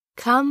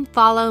"Come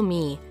follow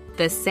me,"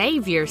 the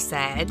Savior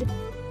said.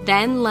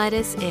 "Then let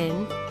us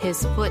in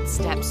his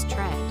footsteps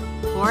tread,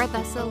 for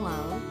thus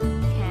alone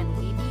can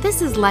we be."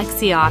 This is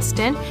Lexi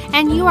Austin,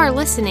 and you are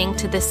listening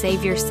to The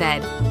Savior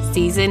Said,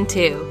 Season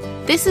 2.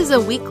 This is a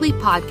weekly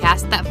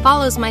podcast that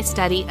follows my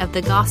study of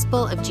the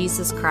Gospel of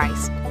Jesus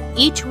Christ.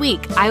 Each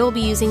week, I will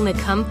be using the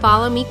Come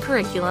Follow Me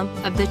curriculum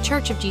of the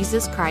Church of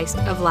Jesus Christ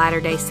of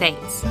Latter-day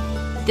Saints.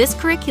 This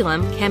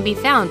curriculum can be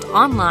found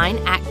online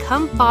at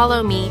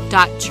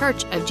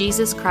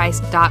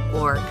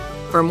comefollowme.churchofjesuschrist.org.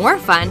 For more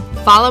fun,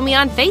 follow me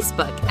on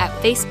Facebook at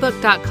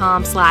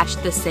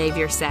facebook.com/The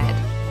Savior Said.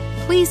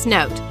 Please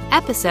note,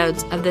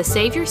 episodes of The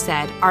Savior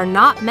Said are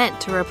not meant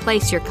to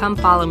replace your Come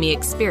Follow Me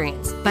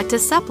experience, but to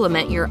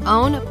supplement your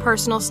own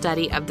personal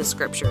study of the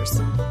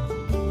Scriptures.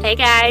 Hey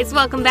guys,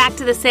 welcome back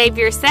to The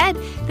Savior Said.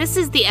 This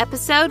is the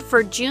episode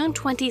for June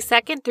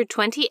 22nd through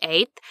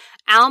 28th,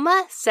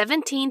 Alma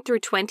 17 through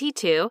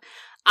 22.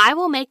 I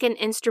will make an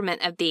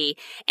instrument of thee.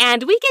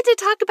 And we get to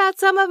talk about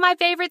some of my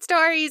favorite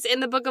stories in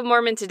the Book of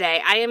Mormon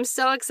today. I am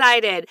so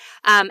excited.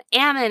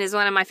 Ammon is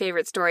one of my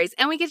favorite stories,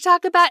 and we get to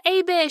talk about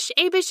Abish.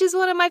 Abish is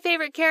one of my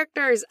favorite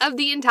characters of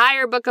the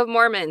entire Book of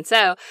Mormon.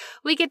 So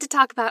we get to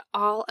talk about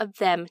all of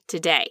them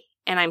today,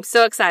 and I'm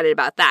so excited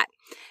about that.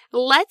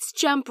 Let's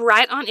jump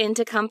right on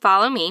into Come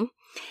Follow Me.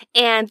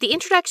 And the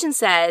introduction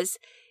says,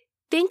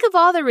 "Think of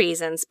all the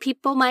reasons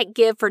people might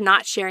give for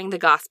not sharing the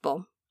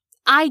gospel.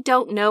 I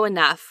don't know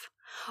enough.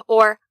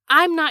 Or,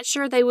 I'm not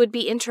sure they would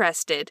be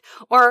interested.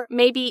 Or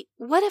maybe,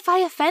 what if I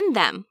offend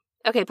them?"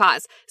 Okay,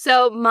 pause.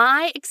 So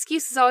my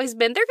excuse has always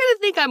been, they're going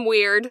to think I'm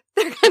weird.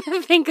 They're going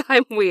to think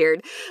I'm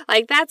weird.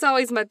 Like, that's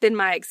always been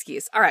my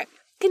excuse. All right,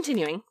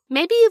 continuing.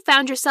 Maybe you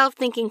found yourself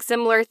thinking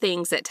similar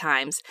things at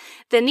times.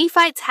 The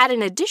Nephites had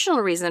an additional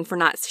reason for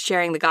not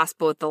sharing the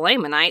gospel with the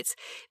Lamanites.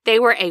 They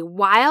were a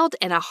wild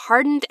and a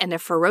hardened and a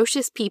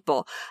ferocious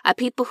people, a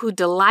people who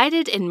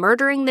delighted in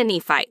murdering the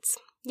Nephites.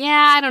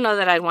 Yeah, I don't know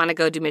that I'd want to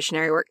go do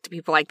missionary work to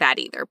people like that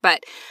either,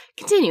 but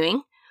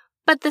continuing.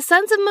 But the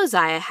sons of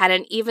Mosiah had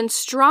an even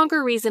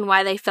stronger reason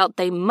why they felt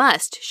they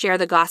must share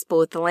the gospel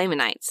with the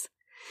Lamanites.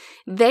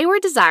 They were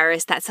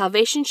desirous that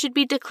salvation should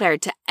be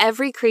declared to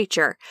every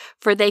creature,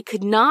 for they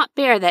could not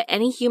bear that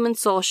any human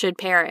soul should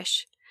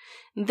perish.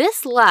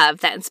 This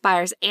love that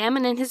inspires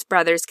Ammon and his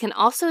brothers can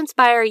also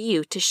inspire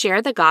you to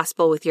share the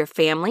gospel with your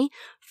family,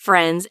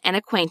 friends, and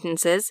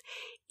acquaintances,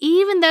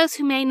 even those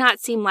who may not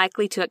seem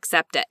likely to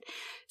accept it.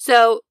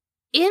 So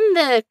in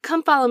the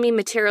Come Follow Me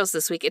materials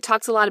this week, it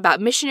talks a lot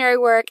about missionary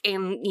work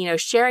and,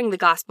 sharing the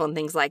gospel and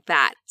things like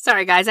that.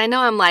 Sorry, guys, I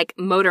know I'm like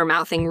motor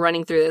mouthing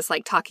running through this,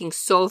 like talking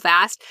so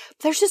fast. But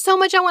there's just so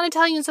much I want to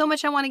tell you and so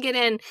much I want to get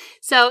in.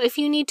 So if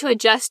you need to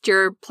adjust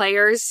your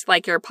players,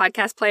 like your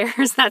podcast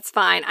players, that's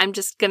fine. I'm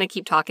just going to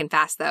keep talking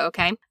fast though,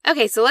 okay?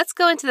 Okay, so let's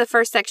go into the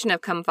first section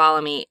of Come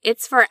Follow Me.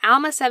 It's for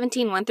Alma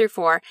 17, 1 through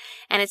 4,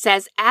 and it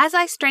says, "As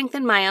I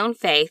strengthen my own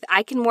faith,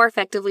 I can more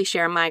effectively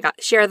share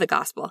the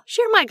gospel.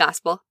 Share my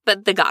gospel,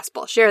 but the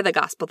gospel. Share the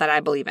gospel that I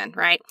believe in,"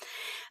 right?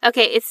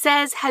 Okay, it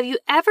says, "Have you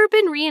ever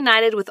been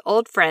reunited with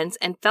old friends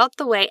and felt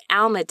the way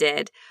Alma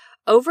did,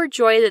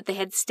 overjoyed that they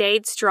had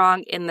stayed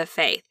strong in the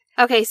faith?"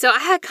 Okay, so I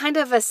had kind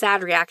of a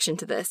sad reaction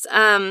to this.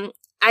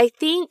 I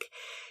think,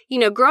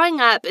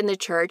 growing up in the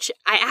church,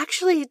 I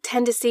actually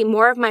tend to see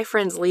more of my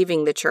friends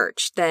leaving the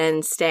church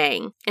than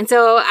staying. And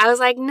so I was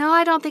like, no,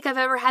 I don't think I've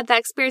ever had that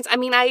experience. I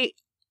mean, I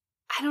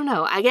don't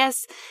know. I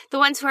guess the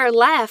ones who are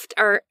left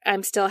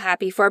I'm still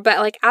happy for. But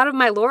like out of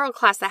my Laurel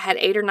class that had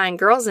 8 or 9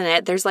 girls in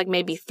it, there's like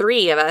maybe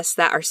 3 of us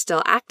that are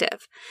still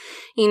active,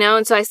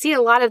 and so I see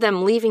a lot of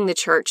them leaving the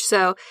church.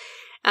 So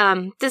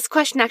this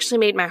question actually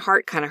made my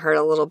heart kind of hurt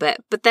a little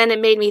bit. But then it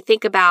made me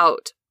think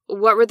about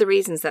what were the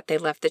reasons that they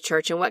left the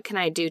church and what can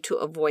I do to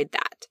avoid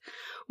that?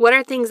 What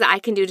are things that I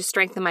can do to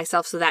strengthen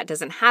myself so that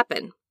doesn't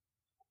happen?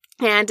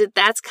 And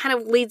that's kind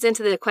of leads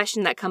into the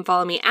question that Come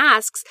Follow Me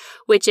asks,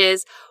 which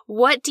is,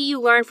 what do you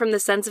learn from the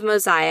sons of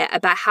Mosiah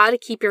about how to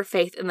keep your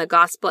faith in the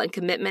gospel and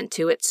commitment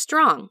to it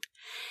strong?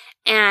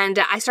 And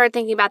I started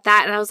thinking about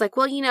that, and I was like,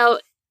 well,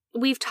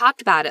 we've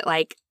talked about it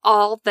like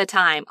all the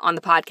time on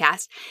the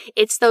podcast.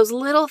 It's those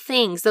little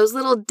things, those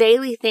little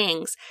daily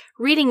things,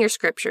 reading your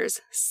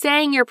scriptures,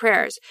 saying your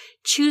prayers,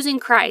 choosing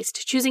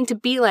Christ, choosing to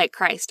be like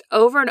Christ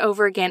over and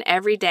over again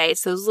every day.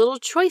 It's those little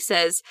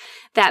choices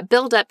that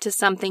build up to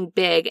something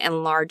big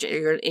and large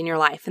in your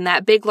life. And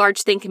that big,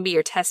 large thing can be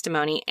your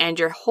testimony and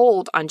your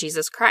hold on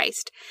Jesus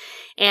Christ.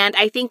 And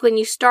I think when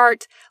you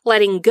start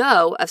letting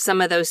go of some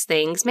of those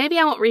things, maybe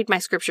I won't read my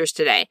scriptures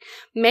today.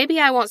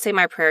 Maybe I won't say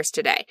my prayers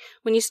today.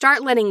 When you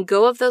start letting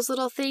go of those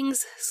little things,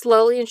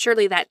 slowly and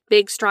surely that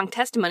big, strong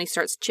testimony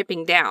starts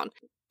chipping down.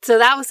 So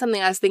that was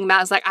something I was thinking about.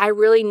 I was like, I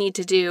really need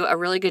to do a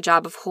really good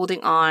job of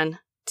holding on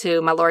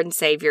to my Lord and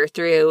Savior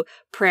through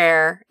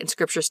prayer and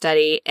scripture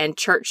study and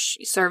church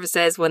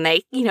services when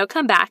they,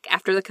 come back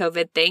after the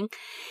COVID thing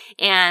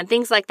and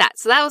things like that.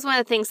 So that was one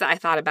of the things that I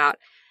thought about.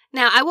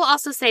 Now, I will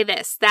also say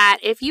this, that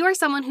if you are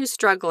someone who's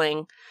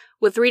struggling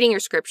with reading your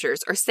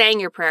scriptures or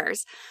saying your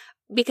prayers,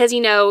 because,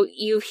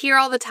 you hear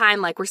all the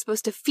time, like, we're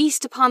supposed to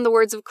feast upon the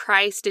words of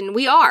Christ, and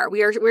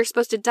we're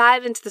supposed to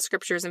dive into the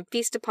scriptures and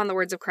feast upon the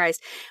words of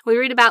Christ. We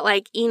read about,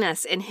 like,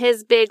 Enos and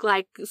his big,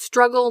 like,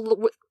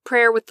 struggle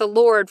prayer with the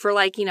Lord for,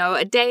 like,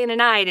 a day and a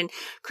night and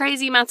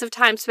crazy amounts of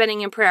time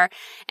spending in prayer.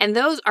 And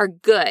those are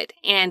good,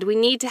 and we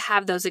need to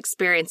have those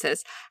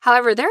experiences.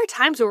 However, there are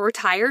times where we're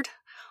tired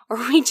or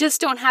we just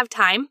don't have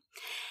time.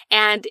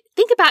 And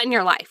think about in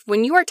your life,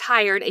 when you are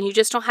tired and you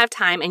just don't have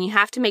time and you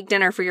have to make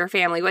dinner for your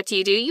family, what do?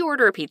 You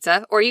order a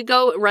pizza, or you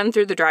go run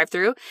through the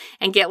drive-thru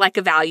and get like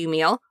a value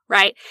meal,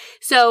 right?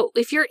 So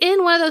if you're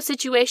in one of those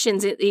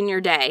situations in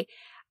your day,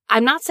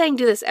 I'm not saying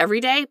do this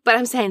every day, but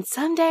I'm saying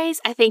some days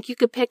I think you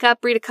could pick up,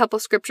 read a couple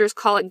scriptures,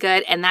 call it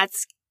good, and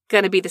that's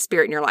going to be the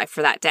spirit in your life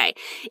for that day.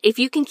 If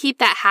you can keep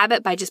that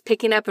habit by just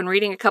picking up and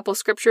reading a couple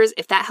scriptures,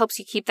 if that helps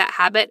you keep that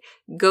habit,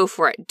 go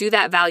for it. Do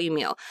that value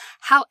meal.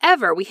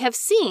 However, we have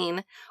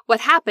seen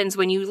what happens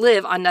when you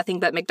live on nothing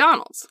but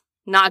McDonald's.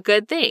 Not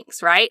good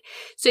things, right?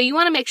 So you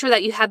want to make sure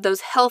that you have those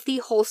healthy,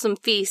 wholesome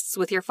feasts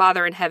with your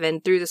Father in heaven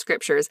through the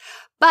scriptures.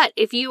 But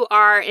if you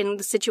are in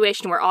the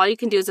situation where all you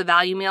can do is a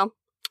value meal,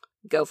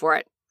 go for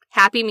it.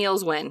 Happy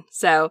meals win.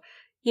 So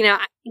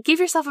give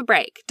yourself a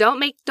break.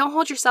 Don't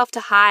hold yourself to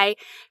high,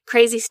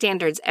 crazy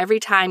standards every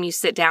time you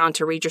sit down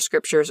to read your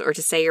scriptures or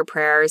to say your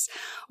prayers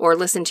or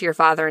listen to your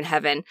Father in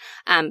heaven.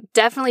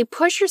 Definitely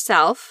push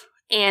yourself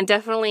and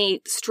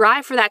definitely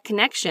strive for that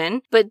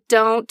connection, but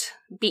don't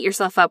beat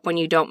yourself up when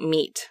you don't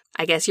meet,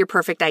 I guess, your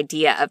perfect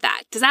idea of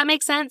that. Does that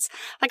make sense?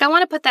 Like, I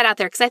want to put that out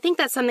there because I think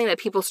that's something that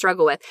people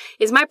struggle with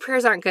is my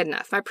prayers aren't good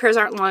enough. My prayers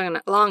aren't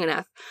long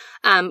enough.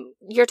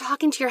 You're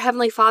talking to your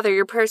Heavenly Father.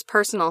 Your prayer's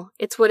personal.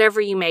 It's whatever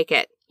you make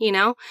it.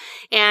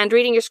 And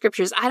reading your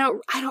scriptures. I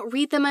don't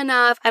read them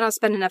enough. I don't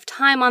spend enough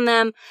time on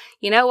them.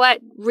 You know what?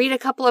 Read a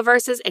couple of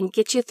verses and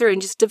get you through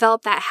and just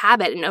develop that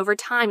habit. And over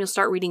time, you'll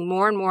start reading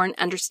more and more and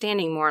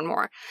understanding more and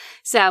more.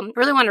 So I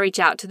really want to reach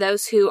out to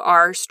those who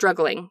are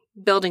struggling,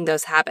 building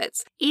those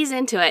habits. Ease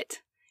into it.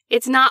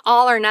 It's not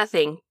all or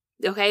nothing.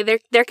 Okay.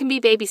 There can be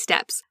baby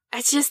steps.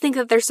 I just think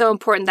that they're so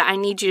important that I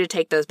need you to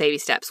take those baby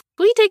steps.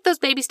 Will you take those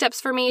baby steps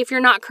for me? If you're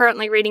not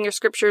currently reading your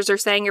scriptures or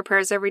saying your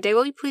prayers every day,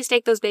 will you please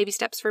take those baby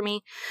steps for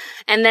me?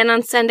 And then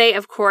on Sunday,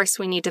 of course,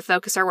 we need to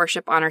focus our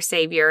worship on our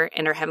Savior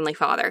and our Heavenly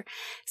Father.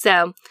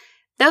 So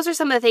those are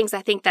some of the things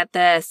I think that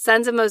the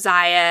sons of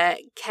Mosiah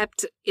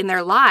kept in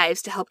their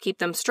lives to help keep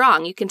them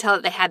strong. You can tell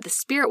that they had the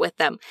Spirit with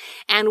them.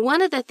 And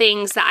one of the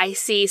things that I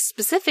see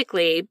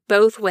specifically,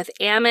 both with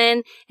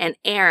Ammon and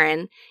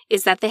Aaron,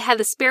 is that they had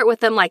the Spirit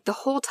with them like the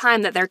whole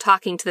time that they're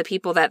talking to the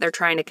people that they're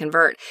trying to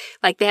convert.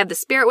 Like they have the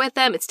Spirit with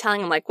them. It's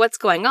telling them like what's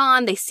going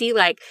on. They see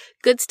like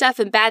good stuff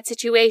in bad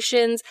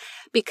situations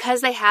because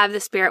they have the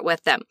Spirit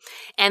with them.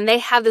 And they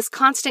have this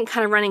constant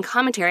kind of running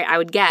commentary, I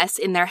would guess,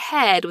 in their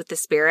head with the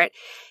Spirit.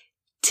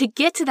 To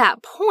get to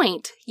that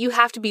point, you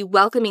have to be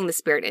welcoming the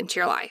Spirit into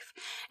your life.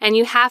 And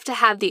you have to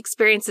have the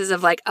experiences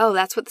of like, oh,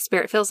 that's what the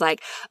Spirit feels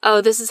like.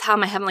 Oh, this is how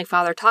my Heavenly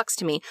Father talks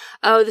to me.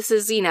 Oh, this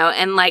is,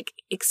 and like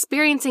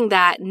experiencing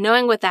that,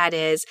 knowing what that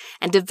is,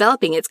 and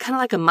developing. It's kind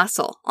of like a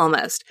muscle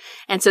almost.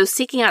 And so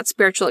seeking out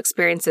spiritual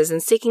experiences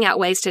and seeking out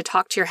ways to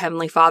talk to your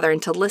Heavenly Father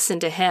and to listen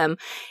to Him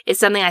is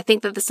something I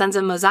think that the sons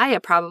of Mosiah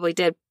probably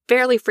did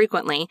fairly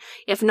frequently,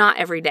 if not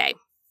every day.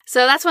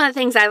 So that's one of the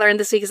things I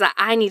learned this week is that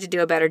I need to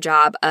do a better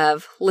job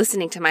of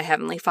listening to my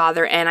Heavenly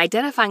Father and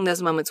identifying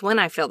those moments when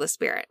I feel the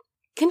Spirit.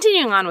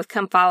 Continuing on with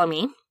Come Follow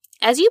Me.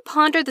 As you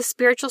ponder the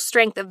spiritual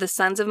strength of the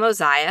sons of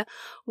Mosiah,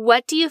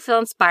 what do you feel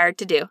inspired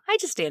to do? I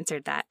just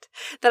answered that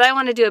I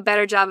want to do a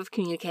better job of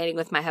communicating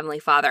with my Heavenly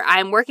Father.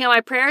 I'm working on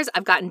my prayers.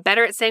 I've gotten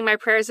better at saying my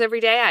prayers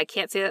every day. I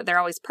can't say that they're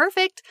always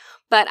perfect,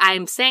 but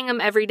I'm saying them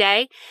every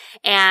day.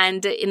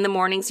 And in the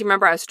mornings, you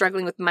remember I was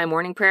struggling with my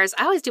morning prayers.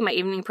 I always do my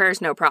evening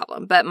prayers, no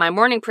problem. But my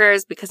morning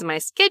prayers, because my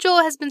schedule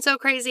has been so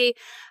crazy,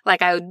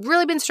 like I've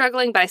really been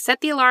struggling, but I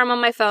set the alarm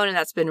on my phone and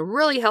that's been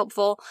really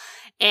helpful.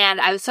 And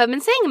so I've been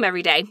saying them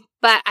every day,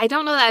 but I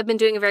don't know that I've been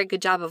doing a very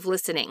good job of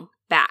listening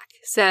back.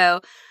 So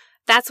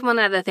that's one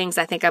of the things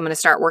I think I'm going to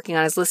start working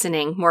on is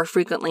listening more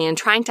frequently and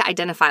trying to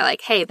identify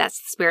like, hey, that's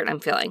the Spirit I'm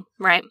feeling,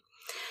 right?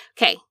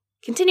 Okay,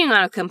 continuing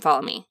on with Come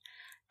Follow Me.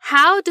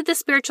 How did the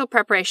spiritual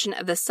preparation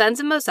of the sons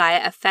of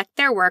Mosiah affect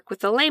their work with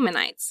the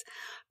Lamanites?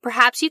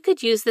 Perhaps you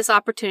could use this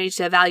opportunity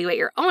to evaluate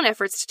your own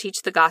efforts to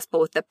teach the gospel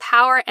with the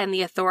power and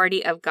the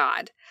authority of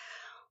God.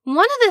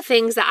 One of the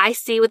things that I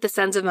see with the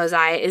sons of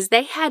Mosiah is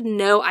they had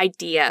no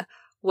idea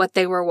what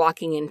they were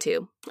walking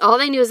into. All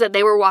they knew is that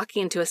they were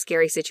walking into a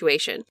scary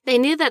situation. They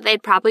knew that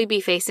they'd probably be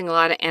facing a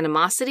lot of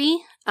animosity,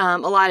 a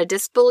lot of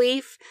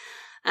disbelief,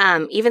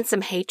 even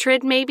some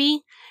hatred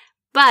maybe,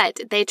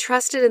 but they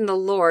trusted in the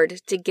Lord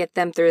to get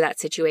them through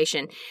that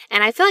situation.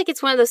 And I feel like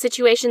it's one of those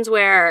situations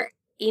where,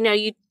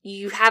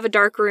 you have a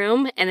dark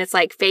room and it's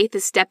like faith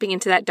is stepping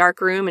into that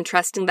dark room and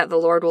trusting that the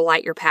Lord will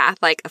light your path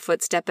like a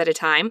footstep at a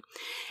time.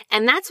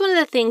 And that's one of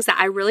the things that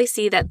I really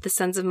see that the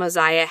sons of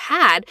Mosiah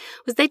had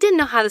was they didn't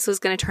know how this was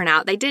going to turn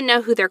out. They didn't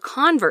know who their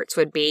converts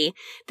would be.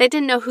 They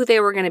didn't know who they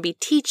were going to be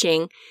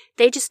teaching.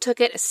 They just took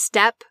it a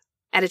step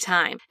at a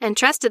time, and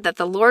trusted that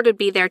the Lord would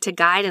be there to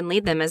guide and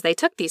lead them as they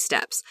took these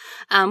steps.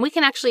 We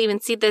can actually even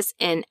see this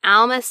in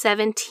Alma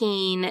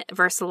 17,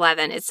 verse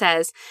 11. It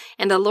says,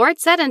 "And the Lord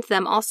said unto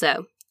them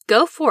also,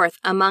 Go forth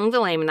among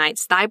the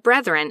Lamanites, thy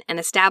brethren, and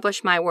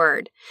establish my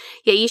word.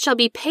 Yet ye shall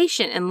be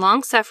patient in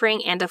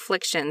long-suffering and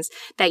afflictions,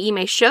 that ye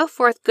may show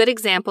forth good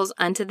examples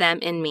unto them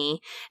in me,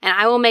 and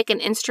I will make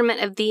an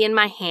instrument of thee in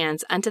my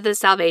hands unto the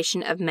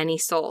salvation of many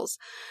souls."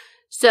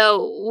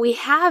 So we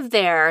have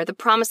there the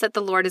promise that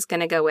the Lord is going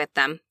to go with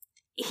them.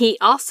 He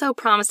also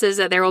promises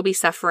that there will be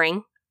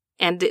suffering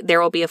and there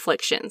will be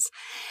afflictions.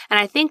 And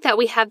I think that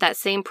we have that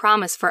same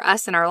promise for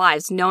us in our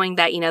lives, knowing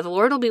that, the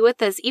Lord will be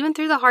with us even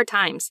through the hard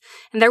times,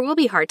 and there will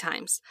be hard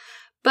times,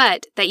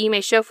 but that you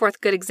may show forth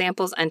good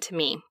examples unto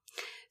me.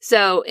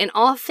 So in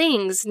all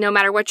things, no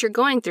matter what you're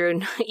going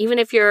through, even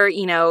if you're,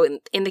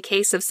 in the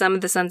case of some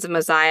of the sons of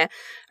Mosiah,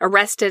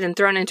 arrested and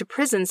thrown into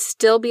prison,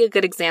 still be a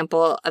good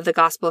example of the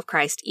gospel of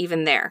Christ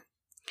even there.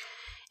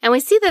 And we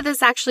see that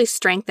this actually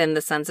strengthened the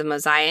sons of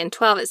Mosiah. In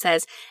 12 it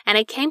says, "And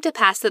it came to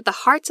pass that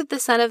the hearts of the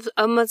sons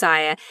of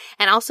Mosiah,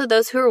 and also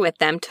those who were with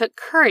them, took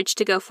courage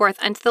to go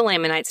forth unto the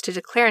Lamanites to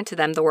declare unto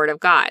them the word of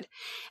God.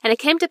 And it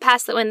came to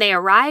pass that when they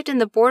arrived in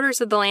the borders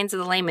of the lands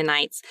of the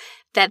Lamanites,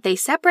 that they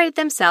separated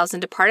themselves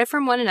and departed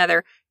from one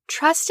another,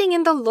 trusting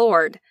in the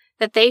Lord,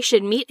 that they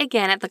should meet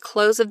again at the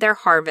close of their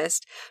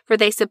harvest, for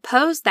they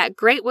supposed that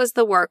great was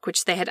the work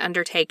which they had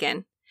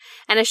undertaken.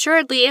 And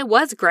assuredly it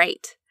was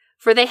great.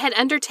 For they had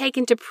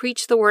undertaken to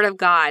preach the word of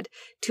God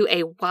to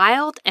a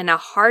wild and a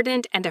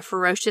hardened and a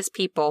ferocious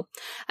people,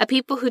 a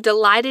people who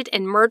delighted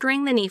in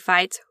murdering the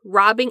Nephites,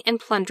 robbing and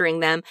plundering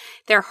them.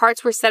 Their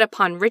hearts were set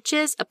upon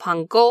riches,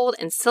 upon gold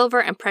and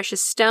silver and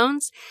precious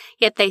stones.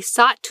 Yet they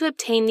sought to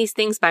obtain these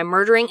things by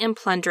murdering and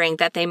plundering,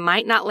 that they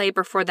might not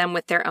labor for them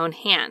with their own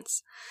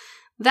hands.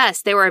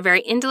 Thus they were a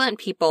very indolent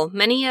people,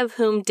 many of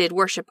whom did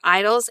worship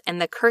idols, and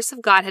the curse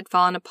of God had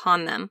fallen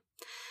upon them."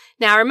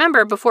 Now,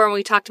 remember, before when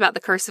we talked about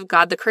the curse of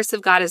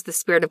God is the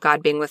Spirit of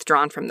God being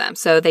withdrawn from them.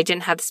 So they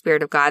didn't have the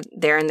Spirit of God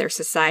there in their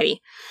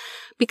society.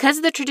 Because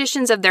of the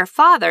traditions of their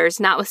fathers,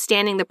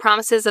 notwithstanding the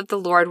promises of the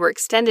Lord were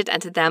extended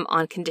unto them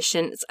on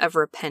conditions of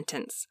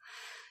repentance.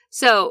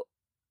 So,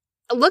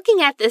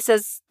 looking at this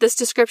as this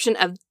description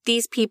of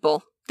these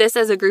people, this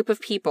as a group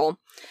of people,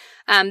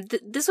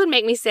 this would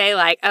make me say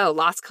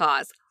lost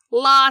cause.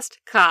 Lost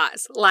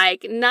cause.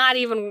 Not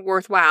even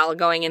worthwhile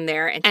going in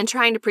there and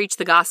trying to preach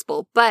the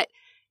gospel. But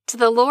to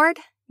the Lord,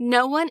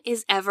 no one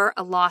is ever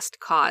a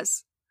lost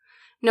cause.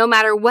 No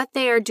matter what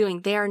they are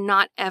doing, they are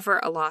not ever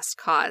a lost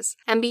cause.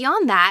 And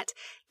beyond that,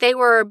 they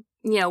were,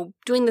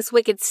 doing this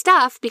wicked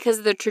stuff because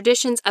of the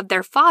traditions of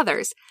their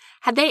fathers.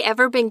 Had they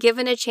ever been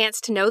given a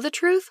chance to know the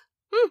truth?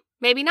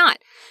 Maybe not.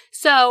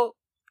 So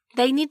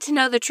they need to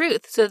know the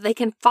truth so that they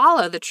can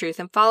follow the truth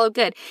and follow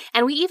good.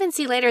 And we even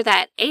see later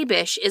that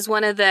Abish is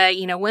one of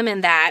the,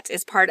 women that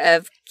is part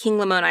of King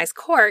Lamoni's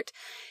court,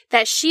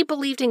 that she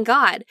believed in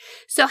God.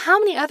 So how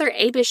many other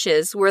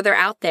Abishes were there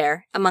out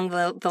there among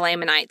the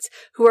Lamanites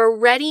who were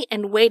ready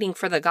and waiting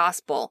for the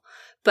gospel,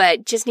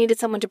 but just needed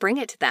someone to bring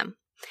it to them?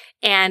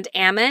 And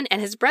Ammon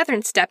and his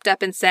brethren stepped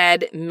up and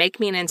said, "Make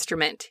me an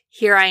instrument.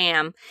 Here I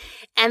am."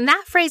 And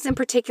that phrase in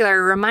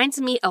particular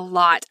reminds me a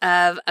lot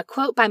of a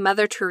quote by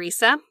Mother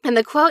Teresa. And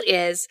the quote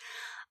is,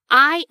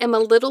 "I am a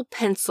little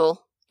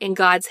pencil in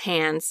God's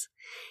hands.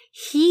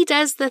 He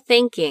does the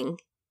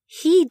thinking.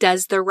 He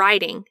does the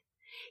writing.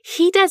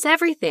 He does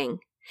everything.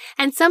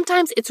 And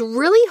sometimes it's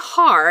really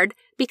hard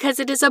because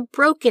it is a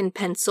broken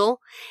pencil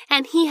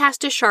and he has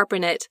to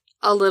sharpen it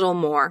a little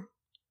more."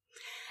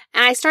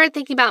 And I started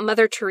thinking about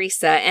Mother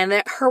Teresa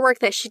and her work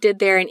that she did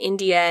there in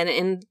India and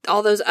in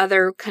all those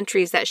other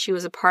countries that she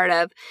was a part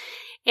of,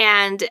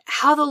 and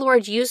how the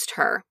Lord used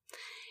her.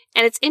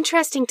 And it's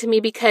interesting to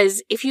me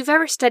because if you've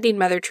ever studied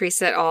Mother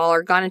Teresa at all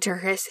or gone into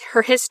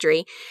her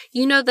history,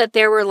 you know that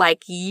there were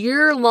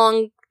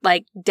year-long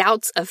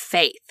doubts of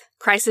faith,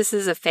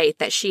 crises of faith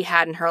that she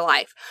had in her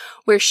life,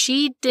 where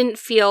she didn't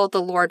feel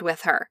the Lord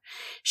with her.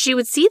 She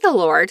would see the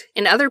Lord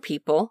in other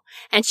people,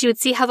 and she would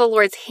see how the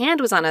Lord's hand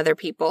was on other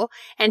people,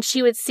 and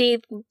she would see,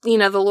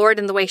 the Lord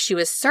in the way she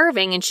was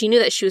serving, and she knew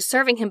that she was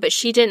serving him, but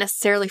she didn't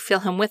necessarily feel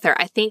him with her.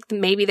 I think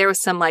maybe there was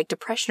some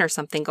depression or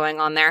something going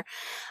on there.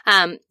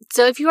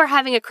 So if you are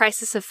having a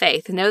crisis of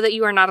faith, know that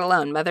you are not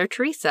alone. Mother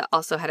Teresa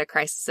also had a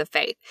crisis of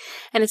faith.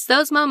 And it's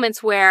those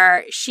moments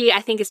where she,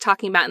 I think, is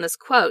talking about in this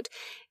quote,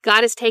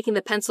 God is taking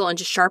the pencil and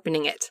just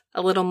sharpening it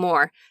a little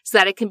more so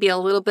that it can be a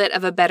little bit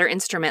of a better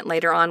instrument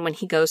later on when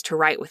he goes to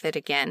write with it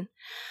again.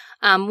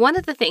 One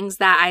of the things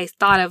that I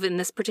thought of in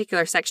this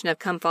particular section of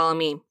Come Follow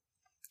Me,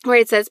 where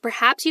it says,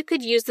 "Perhaps you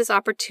could use this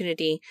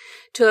opportunity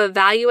to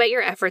evaluate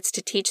your efforts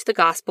to teach the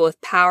gospel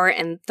with power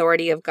and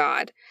authority of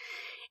God."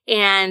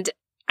 And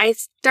I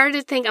started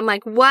to think, I'm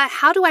like,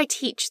 how do I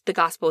teach the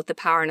gospel with the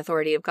power and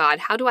authority of God?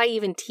 How do I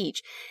even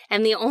teach?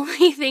 And the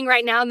only thing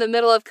right now in the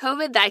middle of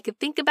COVID that I could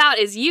think about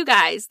is you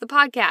guys, the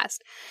podcast.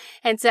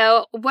 And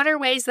so what are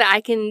ways that I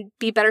can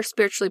be better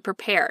spiritually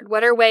prepared?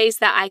 What are ways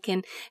that I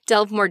can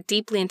delve more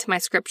deeply into my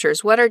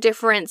scriptures? What are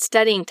different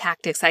studying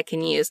tactics I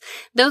can use?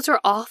 Those are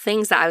all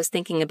things that I was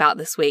thinking about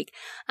this week.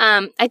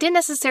 I didn't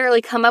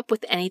necessarily come up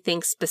with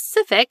anything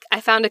specific. I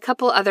found a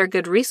couple other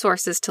good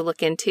resources to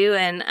look into,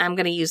 and I'm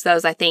going to use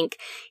those, I think,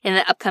 in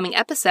the upcoming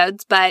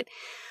episodes. But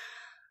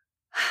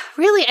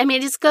really, I mean,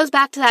 it just goes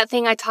back to that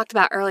thing I talked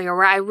about earlier,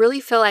 where I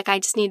really feel like I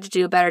just need to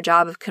do a better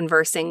job of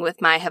conversing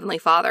with my Heavenly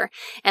Father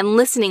and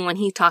listening when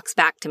He talks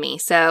back to me.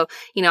 So,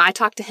 I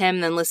talk to Him,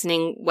 then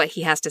listening what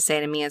He has to say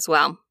to me as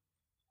well.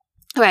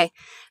 Okay,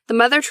 the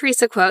Mother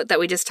Teresa quote that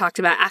we just talked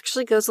about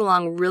actually goes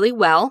along really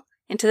well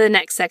into the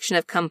next section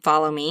of Come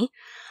Follow Me.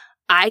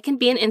 I can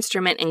be an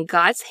instrument in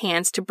God's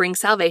hands to bring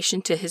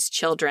salvation to His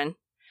children.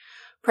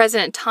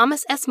 President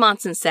Thomas S.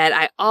 Monson said,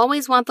 I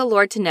always want the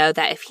Lord to know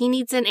that if He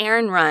needs an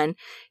errand run,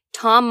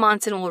 Tom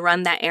Monson will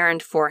run that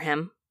errand for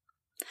him.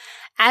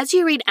 As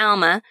you read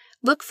Alma,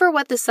 look for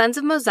what the sons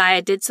of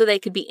Mosiah did so they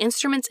could be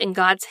instruments in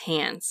God's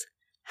hands.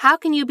 How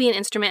can you be an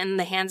instrument in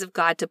the hands of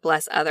God to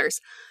bless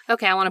others?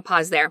 Okay, I want to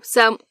pause there.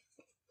 So,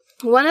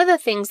 one of the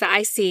things that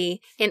I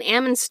see in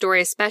Ammon's story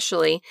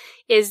especially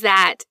is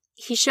that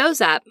he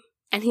shows up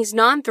and he's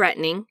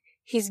non-threatening.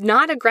 He's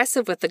not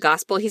aggressive with the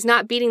gospel. He's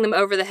not beating them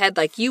over the head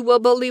like, you will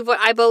believe what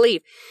I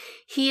believe.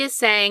 He is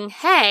saying,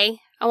 hey,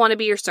 I want to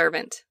be your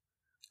servant.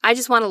 I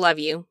just want to love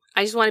you.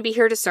 I just want to be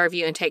here to serve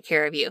you and take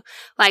care of you.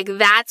 Like,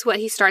 that's what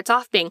he starts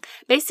off being.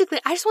 Basically,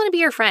 I just want to be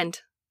your friend.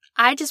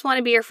 I just want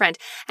to be your friend.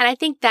 And I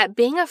think that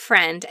being a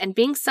friend and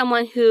being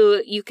someone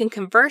who you can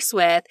converse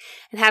with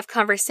and have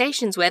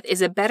conversations with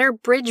is a better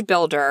bridge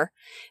builder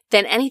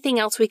than anything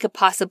else we could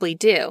possibly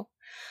do.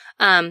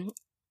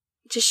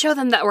 Just show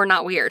them that we're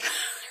not weird,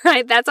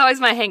 right? That's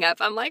always my hang up.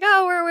 I'm like,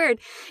 oh, we're weird.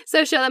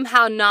 So show them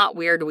how not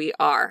weird we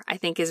are, I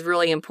think is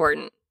really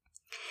important.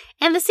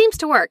 And this seems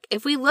to work.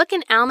 If we look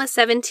in Alma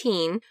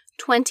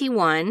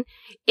 17:21,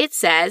 it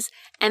says,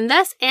 And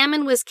thus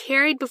Ammon was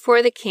carried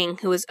before the king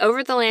who was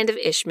over the land of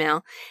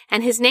Ishmael,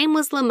 and his name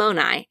was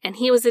Lamoni, and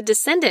he was a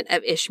descendant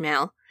of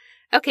Ishmael.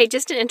 Okay,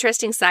 just an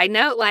interesting side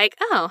note, like,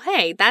 oh,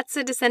 hey, that's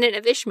a descendant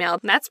of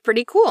Ishmael. That's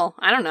pretty cool.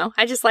 I don't know.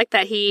 I just like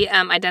that he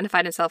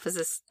identified himself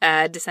as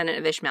a descendant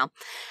of Ishmael.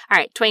 All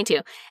right,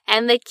 22.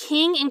 And the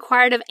king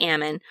inquired of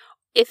Ammon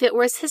if it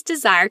was his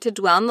desire to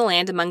dwell in the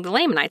land among the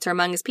Lamanites or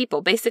among his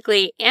people.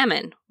 Basically,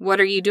 Ammon, what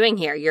are you doing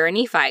here? You're a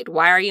Nephite.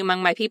 Why are you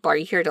among my people? Are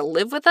you here to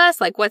live with us?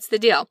 Like, what's the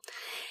deal?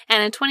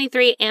 And in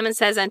 23, Ammon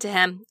says unto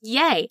him,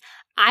 Yea,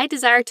 I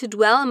desire to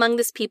dwell among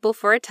this people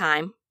for a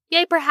time,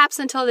 yea, perhaps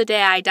until the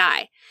day I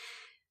die.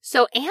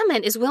 So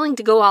Ammon is willing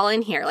to go all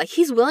in here. Like,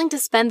 he's willing to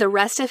spend the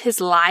rest of his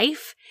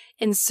life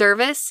in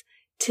service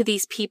to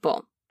these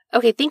people.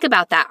 Okay, think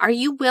about that. Are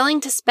you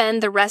willing to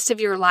spend the rest of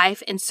your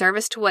life in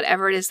service to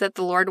whatever it is that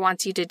the Lord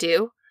wants you to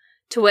do?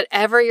 To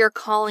whatever your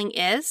calling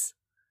is?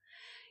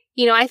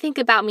 I think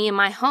about me in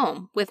my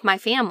home with my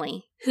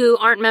family who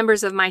aren't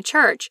members of my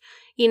church.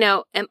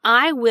 Am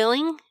I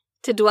willing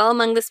to dwell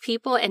among this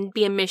people and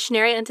be a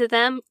missionary unto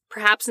them,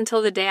 perhaps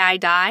until the day I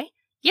die?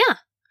 Yeah.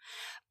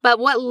 But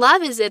what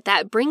love is it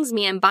that brings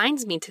me and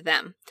binds me to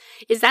them?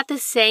 Is that the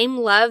same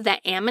love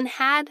that Ammon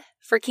had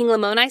for King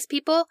Lamoni's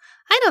people?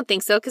 I don't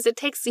think so, because it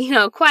takes,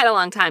 quite a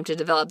long time to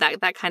develop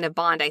that kind of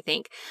bond, I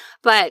think.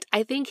 But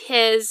I think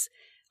his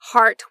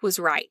heart was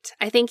right.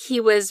 I think he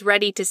was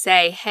ready to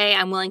say, hey,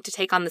 I'm willing to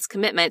take on this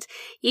commitment,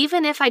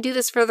 even if I do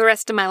this for the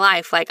rest of my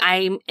life. Like,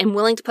 I am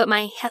willing to put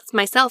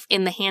myself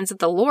in the hands of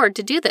the Lord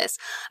to do this.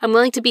 I'm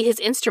willing to be his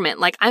instrument.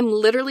 Like, I'm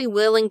literally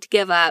willing to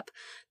give up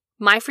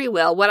my free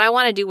will, what I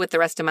want to do with the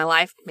rest of my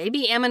life.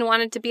 Maybe Ammon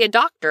wanted to be a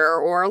doctor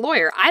or a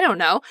lawyer. I don't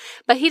know.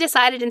 But he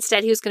decided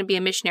instead he was going to be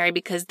a missionary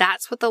because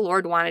that's what the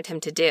Lord wanted him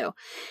to do.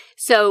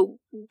 So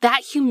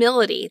that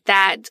humility,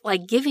 that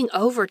like giving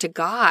over to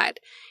God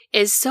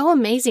is so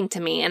amazing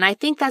to me. And I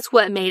think that's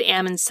what made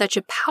Ammon such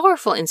a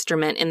powerful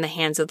instrument in the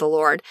hands of the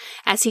Lord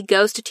as he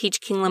goes to teach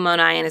King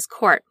Lamoni and his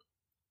court.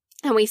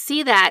 And we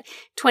see that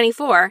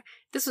 24,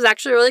 this was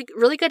actually a really,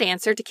 really good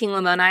answer to King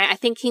Lamoni. I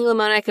think King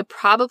Lamoni could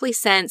probably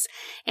sense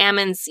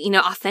Ammon's,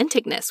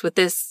 authenticness with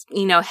this,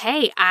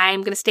 hey,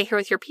 I'm going to stay here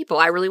with your people.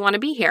 I really want to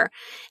be here.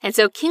 And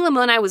so King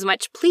Lamoni was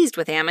much pleased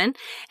with Ammon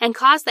and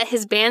caused that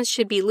his bands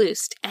should be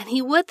loosed. And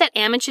he would that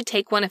Ammon should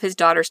take one of his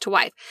daughters to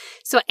wife.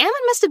 So Ammon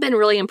must have been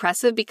really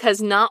impressive because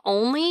not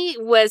only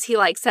was he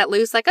set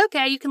loose,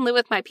 okay, you can live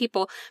with my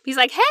people. But he's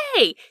like,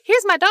 hey,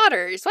 here's my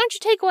daughters. Why don't you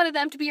take one of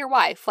them to be your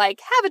wife? Have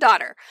a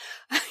daughter.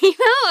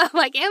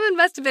 Ammon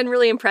must have been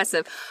really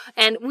impressive.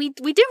 And we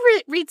did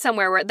read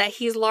somewhere that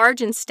he's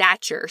large in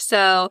stature.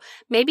 So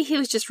maybe he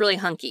was just really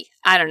hunky.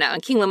 I don't know.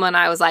 And King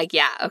Lamoni was like,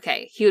 yeah,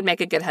 okay, he would make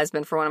a good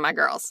husband for one of my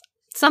girls.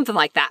 Something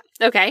like that.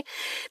 Okay.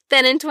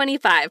 Then in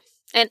 25,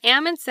 and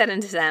Ammon said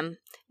unto them,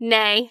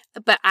 Nay,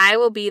 but I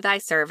will be thy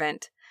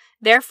servant.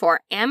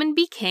 Therefore Ammon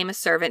became a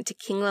servant to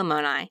King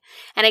Lamoni,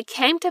 and it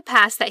came to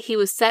pass that he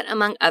was set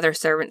among other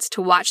servants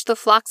to watch the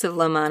flocks of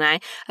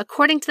Lamoni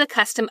according to the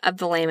custom of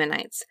the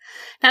Lamanites.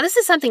 Now this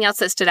is something else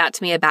that stood out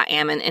to me about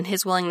Ammon and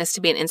his willingness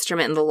to be an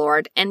instrument in the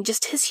Lord, and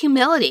just his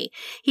humility.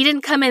 He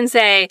didn't come in and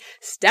say,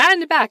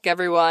 "Stand back,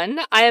 everyone.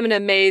 I am an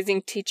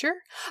amazing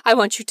teacher. I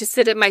want you to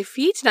sit at my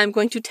feet, and I'm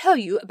going to tell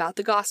you about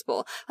the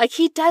gospel." Like,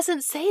 he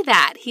doesn't say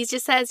that. He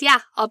just says, "Yeah,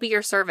 I'll be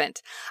your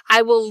servant.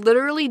 I will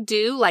literally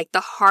do like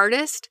the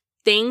hardest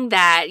thing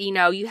that,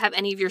 you have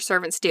any of your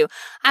servants do.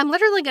 I'm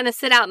literally going to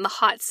sit out in the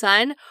hot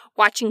sun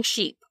watching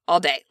sheep all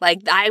day. Like,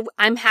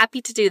 I'm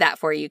happy to do that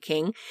for you,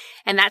 King.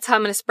 And that's how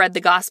I'm going to spread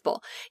the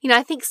gospel."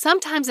 I think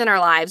sometimes in our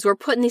lives, we're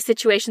put in these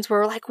situations where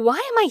we're like, why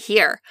am I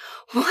here?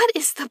 What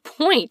is the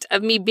point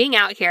of me being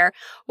out here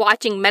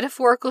watching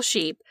metaphorical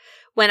sheep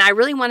when I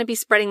really want to be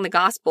spreading the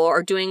gospel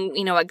or doing,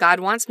 what God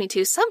wants me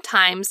to?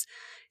 Sometimes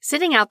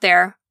sitting out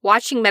there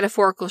watching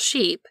metaphorical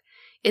sheep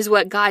is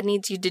what God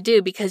needs you to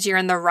do, because you're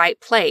in the right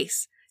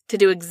place to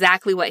do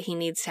exactly what he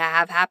needs to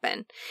have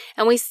happen.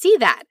 And we see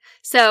that.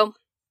 So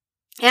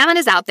Ammon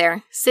is out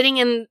there sitting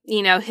in,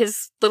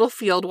 his little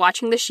field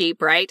watching the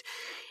sheep, right?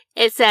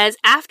 It says,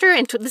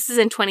 this is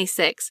in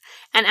 26,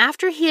 "And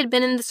after he had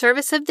been in the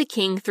service of the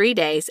king 3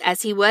 days,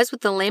 as he was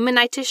with the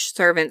Lamanitish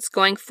servants,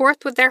 going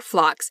forth with their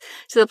flocks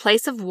to the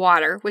place of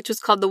water, which was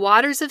called the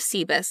waters of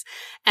Sebus,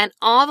 and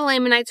all the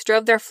Lamanites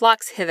drove their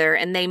flocks hither,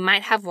 and they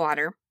might have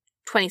water."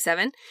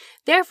 27,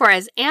 "Therefore,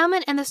 as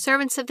Ammon and the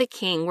servants of the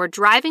king were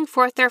driving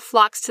forth their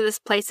flocks to this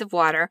place of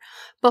water,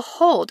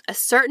 behold, a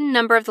certain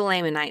number of the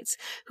Lamanites,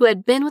 who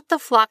had been with the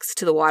flocks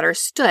to the water,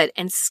 stood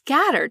and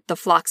scattered the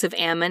flocks of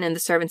Ammon and the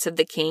servants of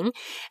the king,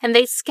 and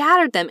they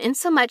scattered them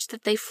insomuch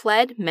that they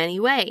fled many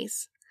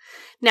ways.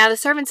 Now the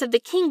servants of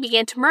the king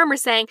began to murmur,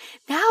 saying,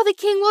 Now the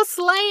king will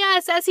slay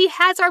us, as he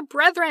has our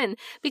brethren,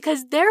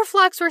 because their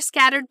flocks were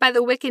scattered by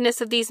the wickedness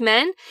of these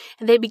men.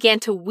 And they began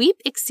to weep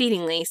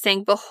exceedingly,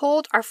 saying,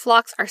 Behold, our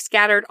flocks are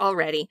scattered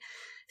already."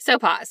 So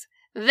pause.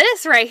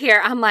 This right here,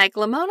 I'm like,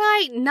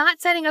 Lamoni,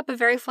 not setting up a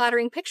very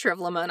flattering picture of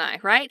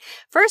Lamoni, right?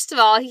 First of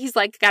all, he's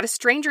like got a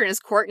stranger in his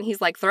court and he's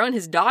like throwing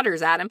his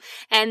daughters at him.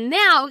 And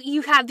now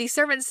you have these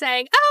servants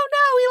saying, "Oh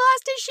no, he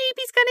lost his sheep.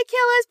 He's going to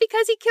kill us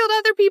because he killed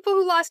other people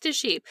who lost his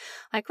sheep."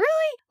 Like,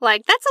 really?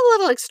 Like, that's a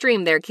little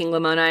extreme there, King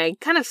Lamoni,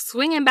 kind of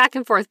swinging back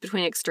and forth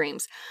between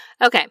extremes.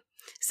 Okay,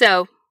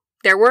 so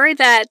they're worried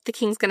that the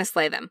king's going to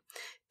slay them.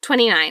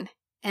 29.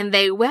 "And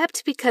they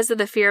wept because of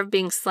the fear of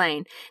being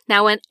slain.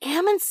 Now when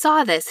Ammon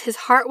saw this, his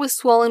heart was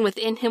swollen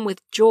within him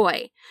with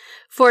joy.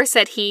 For,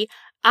 said he,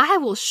 I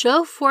will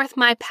show forth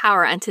my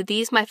power unto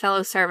these my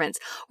fellow servants,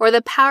 or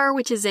the power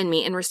which is in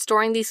me in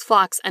restoring these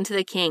flocks unto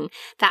the king,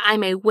 that I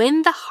may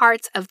win the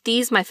hearts of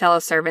these my fellow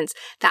servants,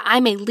 that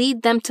I may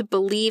lead them to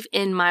believe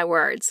in my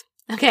words."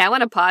 Okay, I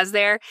want to pause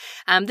there.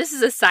 This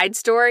is a side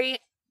story,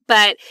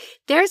 but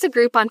there's a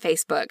group on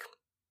Facebook.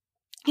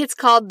 It's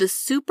called the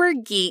Super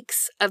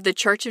Geeks of the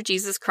Church of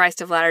Jesus Christ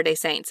of Latter-day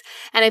Saints.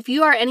 And if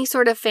you are any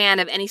sort of fan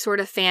of any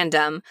sort of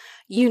fandom,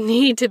 you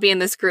need to be in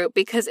this group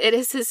because it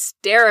is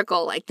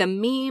hysterical. Like the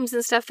memes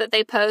and stuff that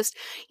they post,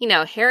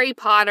 Harry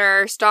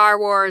Potter, Star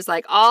Wars,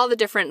 like all the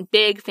different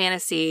big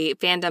fantasy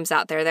fandoms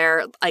out there,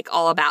 they're like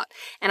all about.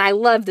 And I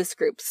love this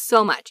group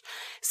so much.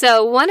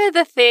 So one of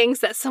the things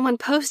that someone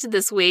posted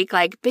this week,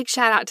 like big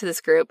shout out to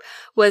this group,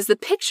 was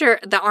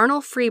the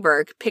Arnold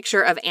Freeberg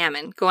picture of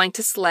Ammon going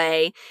to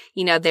slay,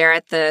 there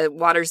at the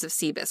waters of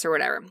Sebus or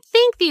whatever. I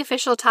think the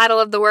official title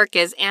of the work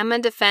is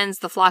Ammon Defends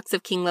the Flocks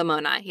of King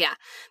Lamoni. Yeah,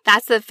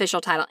 that's the official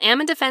title.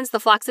 Ammon Defends the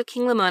Flocks of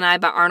King Lamoni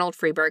by Arnold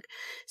Freeberg.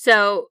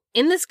 So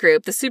in this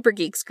group, the Super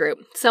Geeks group,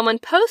 someone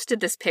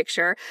posted this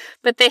picture,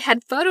 but they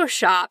had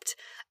photoshopped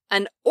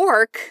an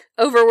orc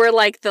over where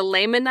like the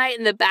Lamanite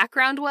in the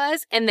background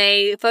was, and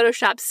they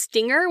photoshopped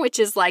Stinger, which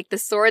is like the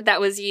sword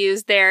that was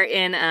used there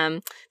in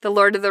the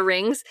Lord of the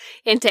Rings,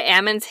 into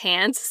Ammon's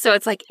hands. So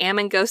it's like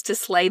Ammon goes to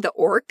slay the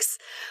orcs,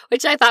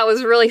 which I thought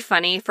was really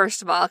funny,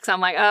 first of all, because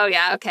I'm like, oh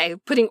yeah, okay,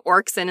 putting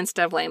orcs in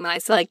instead of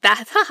Lamanites. So like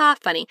that, haha,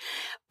 funny.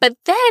 But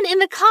then in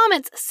the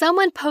comments,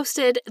 someone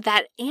posted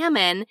that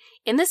Ammon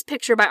in this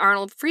picture by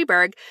Arnold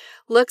Freeberg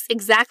looks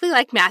exactly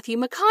like Matthew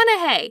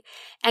McConaughey.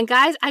 And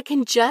guys, I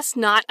can just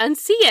not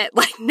unsee it.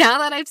 Like now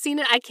that I've seen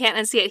it, I can't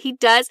unsee it. He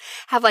does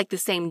have like the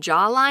same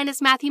jawline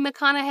as Matthew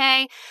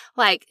McConaughey,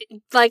 like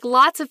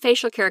lots of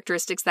facial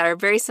characteristics that are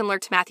very similar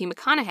to Matthew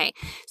McConaughey.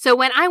 So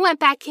when I went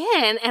back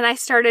in and I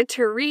started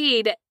to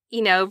read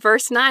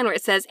verse 9 where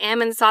it says,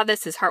 Ammon saw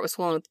this, his heart was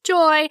swollen with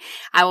joy.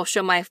 I will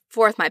show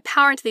forth my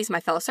power unto these my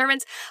fellow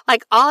servants.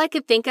 Like all I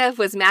could think of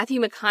was Matthew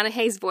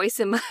McConaughey's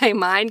voice in my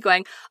mind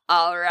going,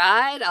 all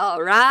right,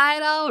 all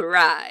right, all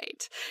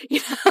right.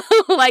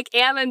 Like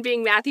Ammon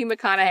being Matthew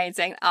McConaughey and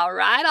saying, all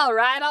right, all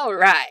right, all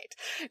right.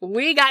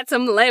 We got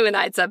some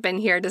Lamanites up in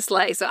here to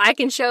slay, so I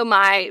can show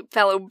my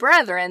fellow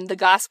brethren the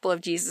gospel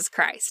of Jesus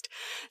Christ.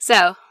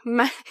 So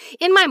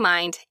in my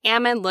mind,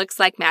 Ammon looks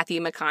like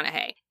Matthew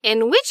McConaughey.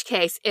 In which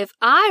case, if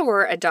I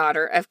were a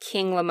daughter of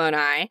King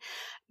Lamoni,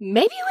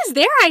 maybe it was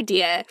their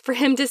idea for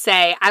him to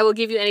say, I will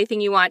give you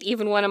anything you want,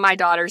 even one of my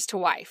daughters to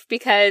wife.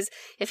 Because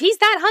if he's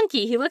that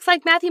hunky, he looks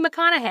like Matthew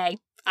McConaughey.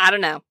 I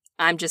don't know.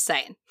 I'm just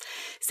saying.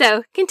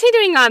 So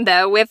continuing on,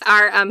 though, with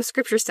our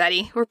scripture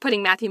study, we're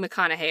putting Matthew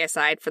McConaughey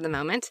aside for the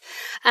moment.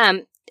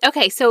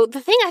 Okay, so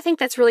the thing I think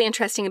that's really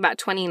interesting about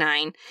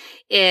 29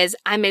 is,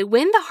 I may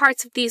win the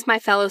hearts of these my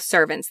fellow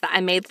servants, that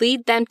I may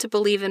lead them to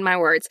believe in my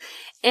words.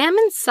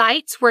 Ammon's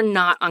sights were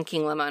not on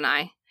King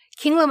Lamoni.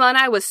 King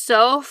Lamoni was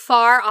so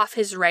far off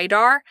his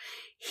radar,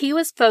 he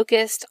was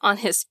focused on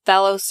his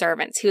fellow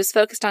servants. He was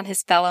focused on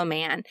his fellow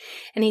man.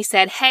 And he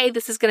said, hey,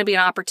 this is going to be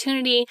an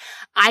opportunity.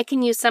 I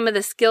can use some of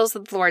the skills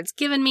that the Lord's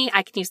given me.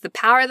 I can use the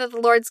power that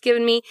the Lord's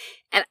given me.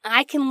 And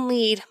I can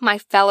lead my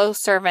fellow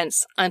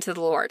servants unto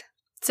the Lord.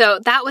 So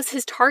that was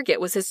his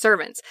target, was his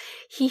servants.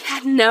 He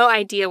had no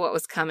idea what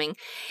was coming.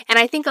 And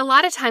I think a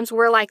lot of times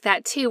we're like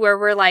that too, where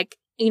we're like,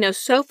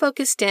 so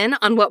focused in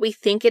on what we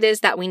think it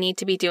is that we need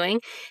to be doing,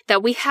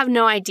 that we have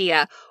no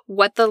idea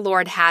what the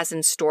Lord has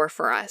in store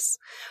for us.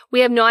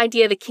 We have no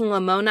idea the King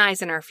Lamoni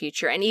is in our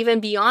future, and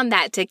even beyond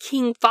that to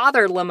King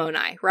Father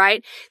Lamoni,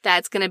 right?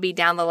 That's going to be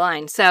down the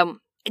line. So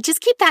just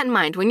keep that in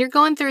mind when you're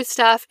going through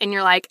stuff and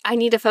you're like, I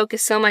need to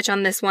focus so much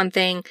on this one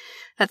thing,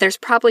 that there's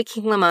probably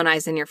King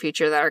Lamonis in your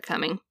future that are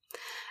coming.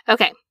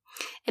 Okay.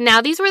 And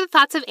now these were the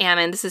thoughts of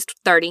Ammon, this is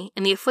 30,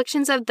 and the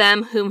afflictions of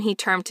them whom he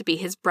termed to be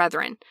his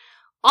brethren.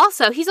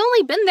 Also, he's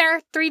only been there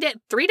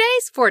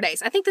 4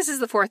 days. I think this is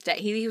the 4th day.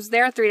 He was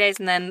there 3 days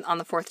and then on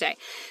the 4th day.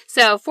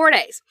 So 4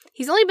 days.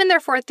 He's only been there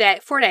 4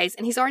 days,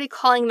 and he's already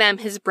calling them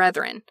his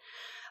brethren.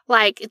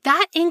 Like,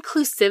 that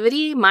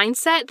inclusivity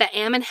mindset that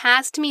Ammon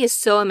has to me is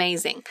so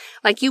amazing.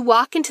 Like, you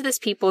walk into this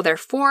people, they're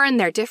foreign,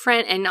 they're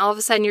different, and all of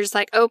a sudden you're just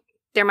like, oh,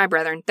 they're my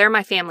brethren. They're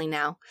my family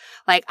now.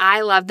 Like,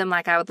 I love them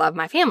like I would love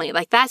my family.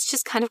 Like, that's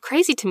just kind of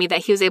crazy to me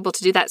that he was able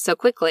to do that so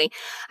quickly.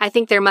 I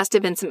think there must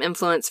have been some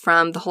influence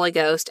from the Holy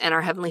Ghost and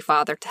our Heavenly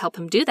Father to help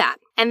him do that.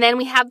 And then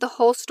we have the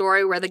whole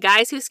story where the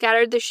guys who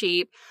scattered the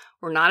sheep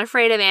were not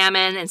afraid of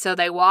Ammon, and so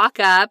they walk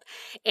up,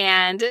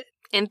 and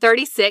in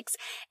 36,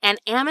 and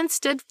Ammon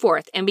stood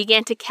forth and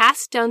began to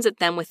cast stones at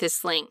them with his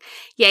sling.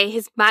 Yea,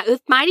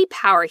 with mighty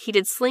power he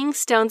did sling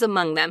stones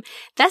among them.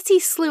 Thus he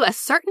slew a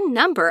certain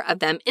number of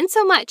them,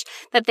 insomuch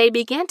that they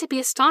began to be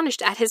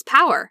astonished at his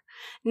power.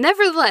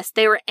 Nevertheless,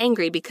 they were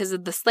angry because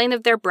of the slain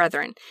of their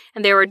brethren,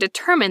 and they were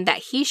determined that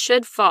he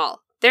should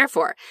fall.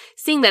 Therefore,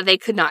 seeing that they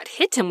could not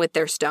hit him with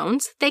their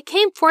stones, they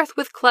came forth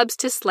with clubs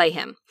to slay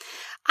him.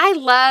 I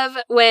love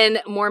when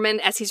Mormon,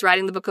 as he's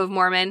writing the Book of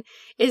Mormon,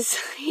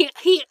 he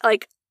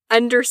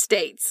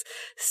understates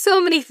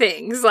so many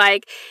things.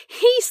 Like,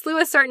 he slew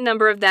a certain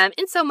number of them,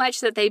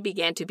 insomuch that they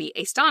began to be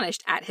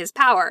astonished at his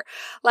power.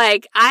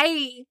 Like,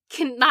 I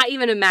cannot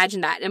even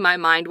imagine that in my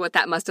mind, what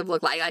that must have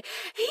looked like. Like,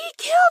 he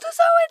killed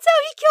so-and-so,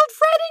 he killed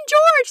Fred and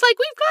George, like,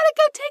 we've got to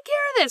go take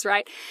care of this,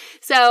 right?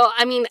 So,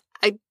 I mean,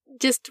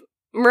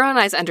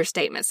 Moroni's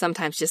understatement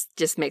sometimes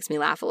just makes me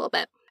laugh a little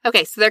bit.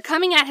 Okay, so they're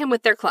coming at him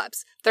with their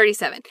clubs.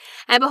 37.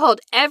 And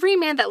behold, every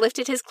man that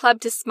lifted his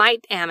club to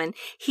smite Ammon,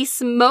 he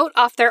smote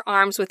off their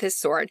arms with his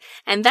sword.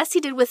 And thus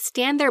he did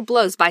withstand their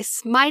blows by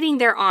smiting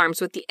their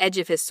arms with the edge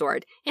of his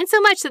sword,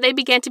 insomuch that they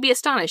began to be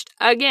astonished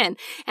again,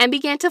 and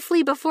began to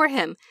flee before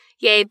him.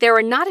 Yea, there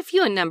were not a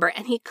few in number,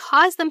 and he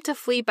caused them to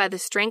flee by the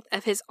strength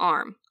of his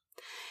arm.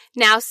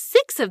 Now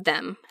 6 of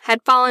them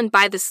had fallen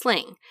by the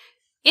sling.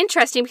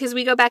 Interesting, because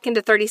we go back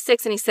into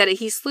 36 and he said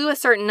he slew a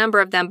certain number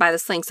of them by the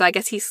sling. So I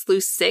guess he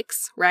slew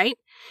 6, right?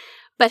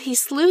 But he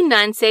slew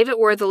none save it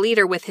were the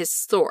leader with his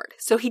sword.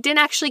 So he didn't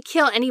actually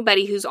kill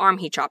anybody whose arm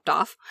he chopped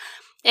off.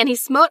 And he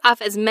smote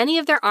off as many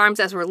of their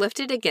arms as were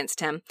lifted against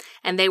him.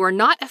 And they were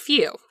not a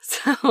few.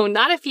 So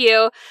not a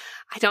few.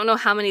 I don't know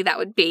how many that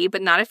would be,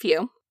 but not a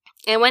few.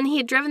 And when he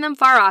had driven them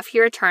far off,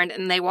 he returned,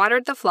 and they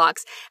watered the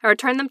flocks, and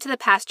returned them to the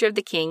pasture of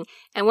the king,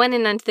 and went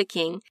in unto the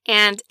king.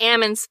 And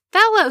Ammon's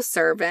fellow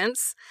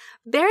servants,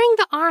 bearing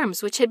the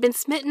arms which had been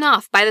smitten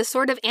off by the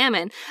sword of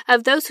Ammon,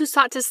 of those who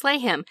sought to slay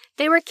him,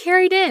 they were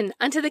carried in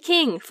unto the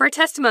king for a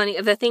testimony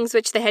of the things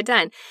which they had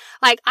done.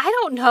 Like, I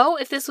don't know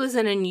if this was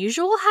an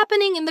unusual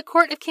happening in the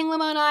court of King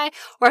Lamoni,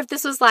 or if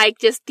this was like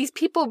just these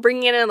people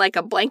bringing in like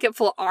a blanket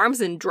full of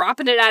arms and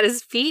dropping it at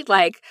his feet.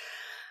 Like,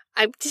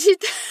 this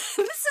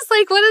is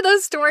like one of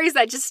those stories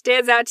that just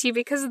stands out to you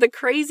because of the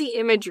crazy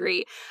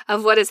imagery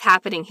of what is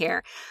happening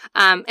here.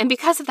 And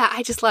because of that,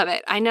 I just love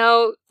it. I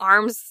know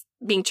arms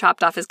being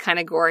chopped off is kind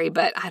of gory,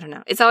 but I don't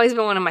know. It's always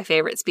been one of my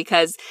favorites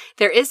because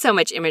there is so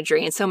much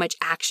imagery and so much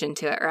action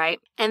to it, right?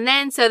 And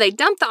then, so they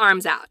dump the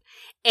arms out.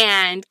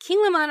 And King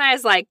Lamoni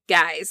is like,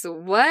 guys,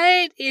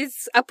 what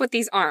is up with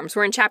these arms?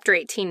 We're in chapter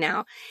 18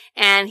 now.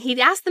 And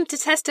he'd asked them to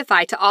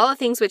testify to all the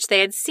things which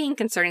they had seen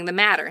concerning the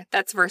matter.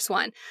 That's verse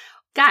 1.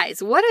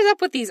 Guys, what is up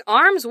with these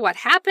arms? What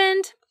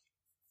happened?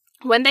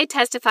 When they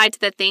testified to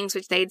the things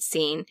which they had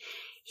seen,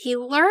 he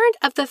learned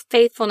of the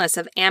faithfulness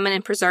of Ammon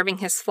in preserving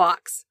his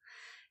flocks.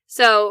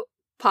 So,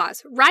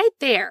 pause. Right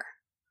there.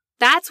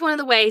 That's one of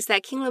the ways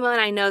that King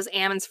Lamoni knows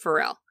Ammon's for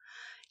real.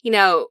 You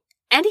know,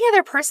 any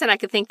other person I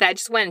could think that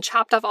just went and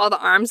chopped off all the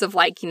arms of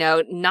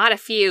not a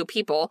few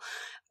people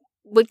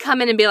would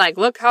come in and be like,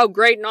 look how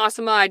great and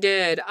awesome I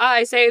did.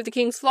 I saved the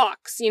king's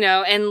flocks,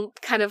 and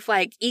kind of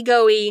like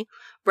ego-y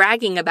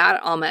bragging about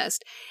it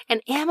almost.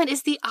 And Ammon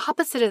is the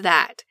opposite of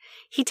that.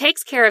 He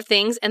takes care of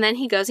things, and then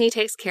he goes and he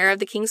takes care of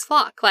the king's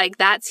flock.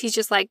 He's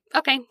just like,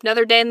 okay,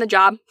 another day in the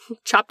job,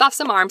 chopped off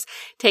some arms,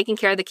 taking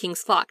care of the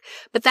king's flock.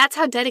 But that's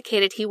how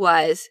dedicated he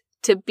was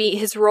to be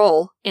his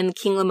role in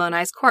King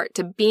Lamoni's court,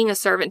 to being a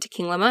servant to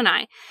King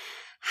Lamoni.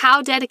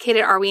 How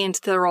dedicated are we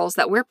into the roles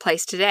that we're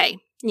placed today?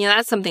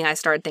 That's something I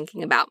started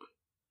thinking about.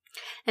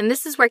 And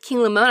this is where King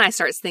Lamoni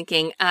starts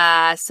thinking,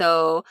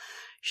 so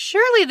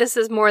surely this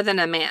is more than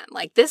a man.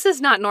 This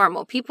is not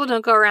normal. People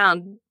don't go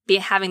around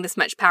having this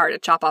much power to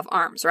chop off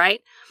arms, right?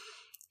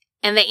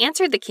 And they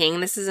answered the king,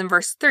 this is in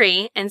verse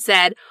 3, and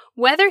said,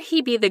 whether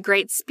he be the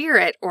great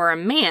spirit or a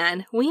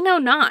man, we know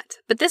not.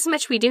 But this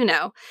much we do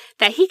know,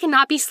 that he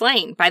cannot be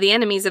slain by the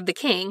enemies of the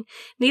king,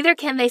 neither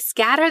can they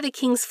scatter the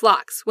king's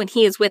flocks when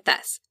he is with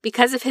us,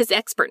 because of his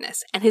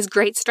expertness and his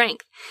great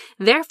strength.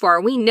 Therefore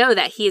we know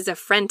that he is a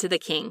friend to the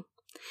king.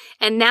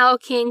 And now, O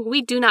king,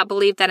 we do not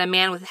believe that a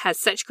man has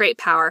such great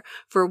power,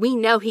 for we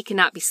know he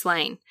cannot be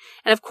slain.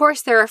 And of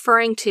course they're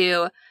referring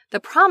to the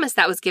promise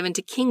that was given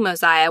to King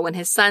Mosiah when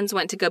his sons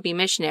went to go be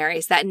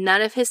missionaries, that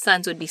none of his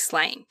sons would be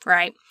slain,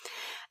 right?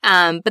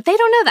 But they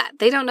don't know that.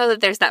 They don't know that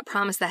there's that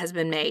promise that has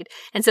been made.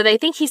 And so they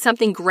think he's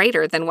something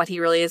greater than what he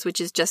really is, which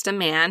is just a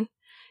man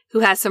who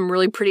has some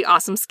really pretty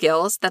awesome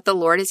skills that the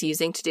Lord is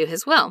using to do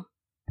his will.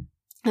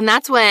 And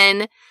that's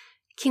when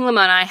King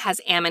Lamoni has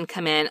Ammon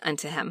come in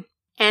unto him.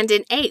 And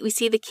in 8, we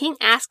see the king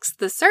asks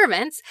the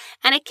servants,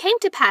 and it came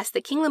to pass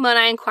that King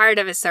Lamoni inquired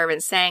of his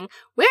servants, saying,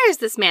 where is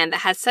this man that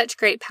has such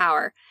great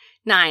power?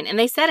 9, and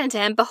they said unto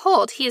him,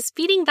 behold, he is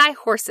feeding thy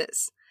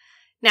horses.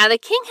 Now the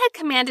king had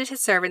commanded his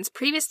servants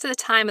previous to the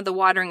time of the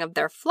watering of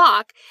their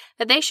flock,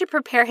 that they should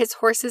prepare his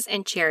horses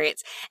and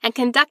chariots, and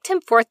conduct him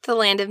forth to the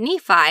land of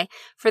Nephi,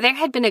 for there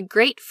had been a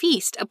great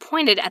feast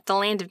appointed at the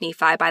land of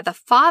Nephi by the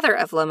father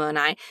of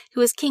Lamoni,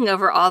 who was king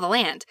over all the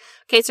land.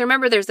 Okay, so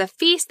remember, there's a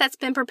feast that's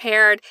been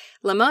prepared,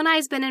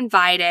 Lamoni's been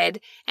invited,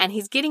 and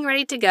he's getting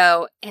ready to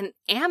go, and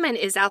Ammon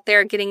is out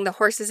there getting the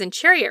horses and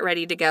chariot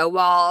ready to go,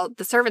 while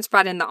the servants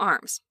brought in the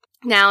arms.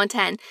 Now in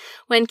 10,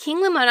 when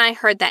King Lamoni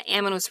heard that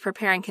Ammon was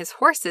preparing his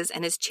horses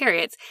and his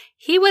chariots,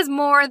 he was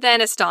more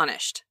than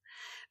astonished,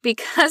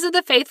 because of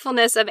the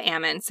faithfulness of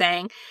Ammon,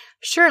 saying,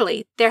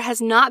 surely there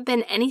has not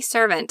been any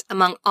servant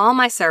among all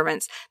my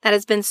servants that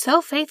has been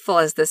so faithful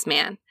as this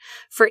man,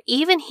 for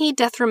even he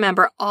doth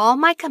remember all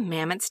my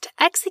commandments to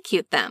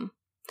execute them.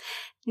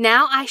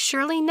 Now I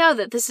surely know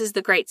that this is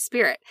the great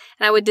spirit,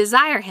 and I would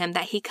desire him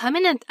that he come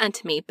in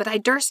unto me, but I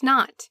durst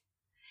not.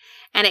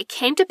 And it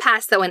came to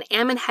pass that when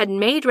Ammon had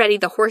made ready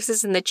the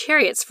horses and the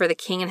chariots for the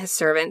king and his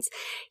servants,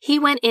 he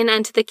went in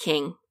unto the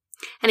king.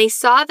 And he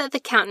saw that the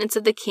countenance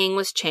of the king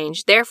was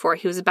changed. Therefore,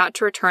 he was about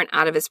to return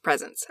out of his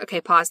presence.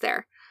 Okay, pause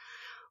there.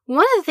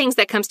 One of the things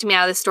that comes to me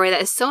out of this story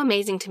that is so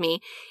amazing to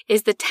me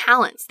is the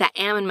talents that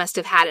Ammon must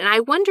have had. And I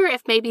wonder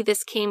if maybe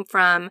this came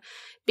from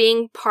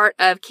being part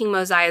of King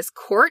Mosiah's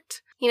court.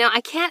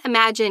 I can't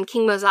imagine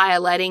King Mosiah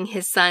letting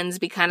his sons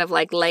be kind of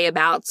like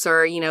layabouts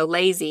or,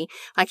 lazy.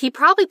 He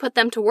probably put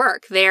them to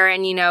work there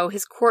in,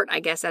 his court,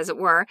 I guess, as it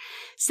were.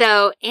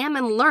 So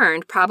Ammon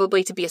learned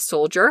probably to be a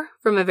soldier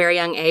from a very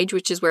young age,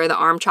 which is where the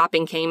arm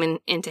chopping came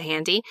into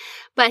handy.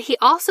 But he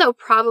also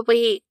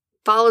probably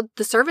followed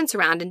the servants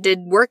around and did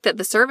work that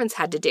the servants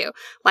had to do,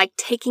 like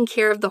taking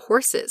care of the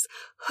horses,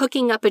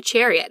 hooking up a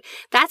chariot.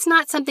 That's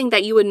not something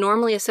that you would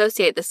normally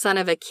associate the son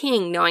of a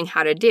king knowing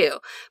how to do,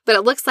 but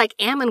it looks like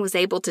Ammon was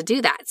able to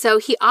do that. So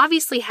he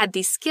obviously had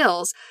these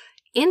skills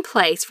in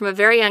place from a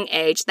very young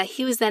age that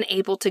he was then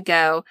able to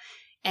go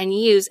and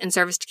use in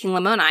service to King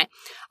Lamoni.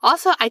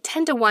 Also, I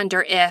tend to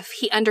wonder if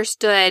he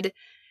understood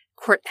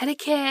court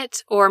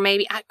etiquette or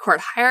maybe at court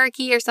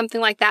hierarchy or something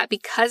like that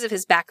because of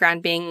his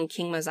background being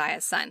King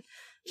Mosiah's son.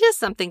 Just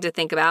something to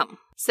think about.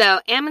 So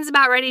Ammon's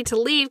about ready to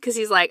leave because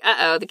he's like,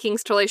 uh-oh, the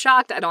king's totally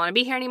shocked. I don't want to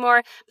be here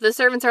anymore. But the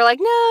servants are like,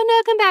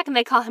 no, come back. And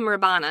they call him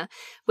Rabbana,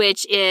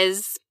 which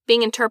is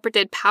being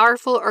interpreted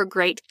powerful or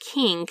great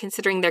king,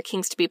 considering their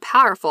kings to be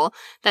powerful.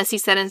 Thus he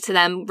said unto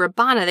them,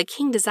 Rabbana, the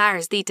king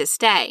desires thee to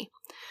stay.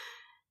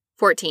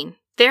 14.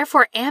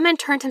 Therefore Ammon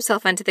turned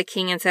himself unto the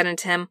king and said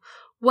unto him,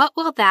 what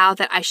wilt thou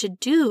that I should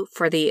do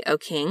for thee, O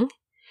king?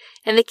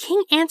 And the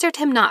king answered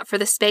him not for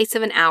the space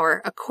of an hour,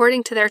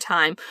 according to their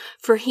time,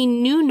 for he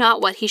knew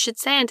not what he should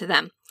say unto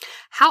them.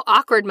 How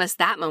awkward must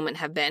that moment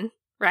have been,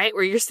 right?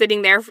 Where you're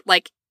sitting there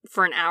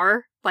for an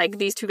hour, like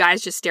these two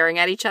guys just staring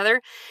at each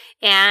other.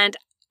 And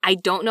I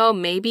don't know,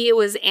 maybe it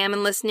was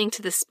Ammon listening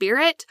to the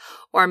spirit,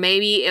 or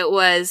maybe it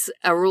was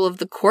a rule of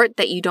the court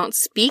that you don't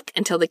speak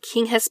until the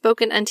king has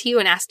spoken unto you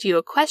and asked you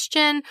a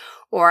question,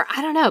 or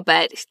I don't know,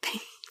 but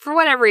for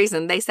whatever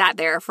reason, they sat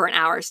there for an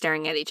hour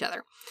staring at each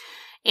other.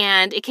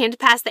 And it came to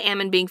pass that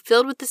Ammon, being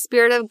filled with the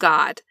Spirit of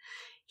God,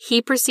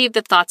 he perceived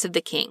the thoughts of the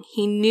king.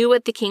 He knew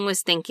what the king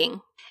was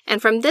thinking.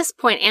 And from this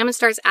point, Ammon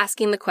starts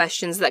asking the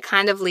questions that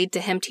kind of lead to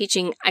him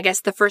teaching, I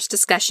guess, the first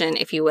discussion,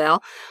 if you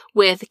will,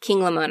 with King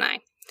Lamoni.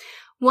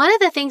 One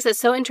of the things that's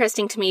so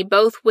interesting to me,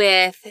 both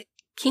with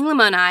King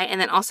Lamoni and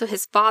then also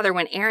his father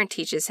when Aaron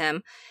teaches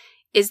him,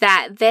 is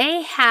that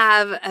they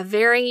have a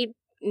very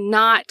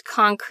not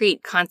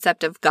concrete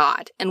concept of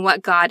God and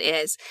what God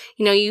is.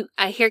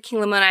 I hear King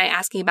Lamoni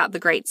asking about the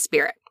Great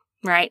Spirit,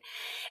 right?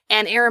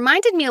 And it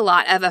reminded me a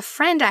lot of a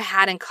friend I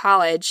had in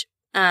college.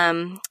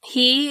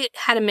 He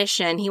had a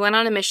mission. He went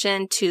on a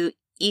mission to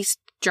East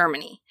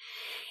Germany.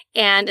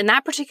 And in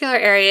that particular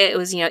area, it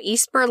was,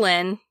 East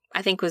Berlin,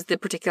 I think was the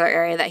particular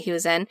area that he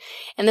was in.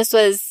 And this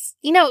was,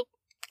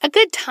 a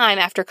good time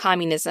after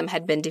communism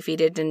had been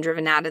defeated and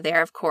driven out of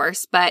there, of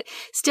course. But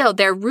still,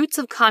 their roots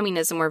of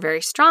communism were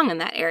very strong in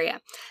that area.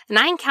 And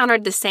I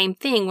encountered the same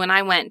thing when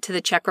I went to the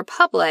Czech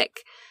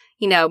Republic,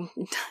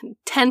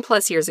 10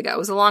 plus years ago. It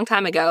was a long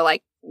time ago,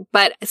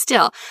 but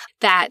still,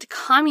 that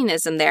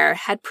communism there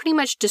had pretty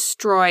much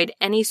destroyed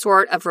any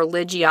sort of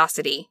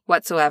religiosity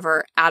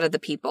whatsoever out of the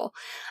people.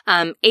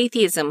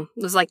 Atheism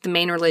was like the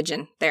main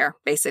religion there,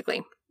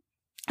 basically.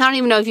 I don't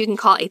even know if you can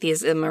call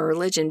atheism a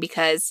religion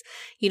because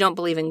you don't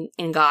believe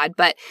in God,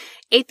 but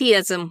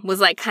atheism was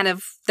like kind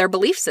of their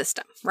belief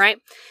system, right?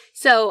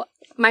 So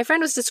my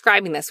friend was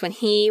describing this when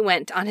he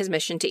went on his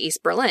mission to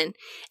East Berlin.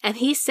 And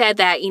he said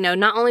that,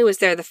 not only was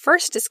there the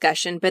first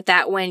discussion, but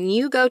that when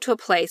you go to a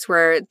place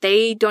where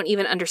they don't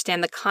even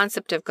understand the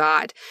concept of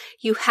God,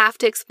 you have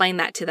to explain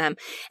that to them.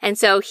 And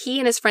so he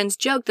and his friends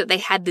joked that they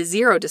had the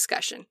zero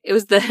discussion. It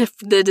was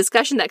the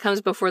discussion that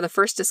comes before the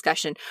first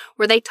discussion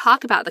where they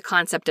talk about the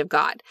concept of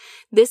God.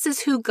 This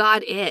is who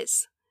God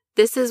is.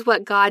 This is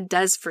what God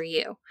does for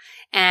you.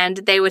 And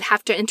they would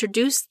have to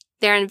introduce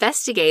their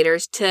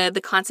investigators to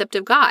the concept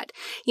of God.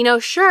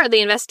 Sure,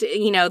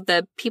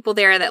 the people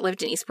there that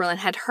lived in East Berlin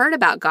had heard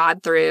about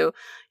God through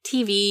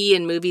TV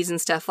and movies and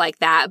stuff like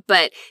that,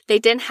 but they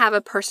didn't have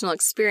a personal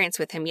experience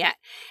with him yet.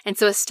 And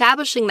so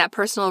establishing that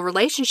personal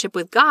relationship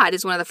with God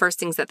is one of the first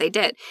things that they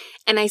did.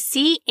 And I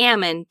see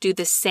Ammon do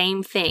the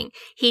same thing.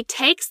 He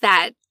takes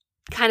that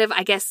kind of,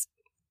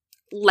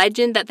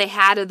 legend that they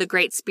had of the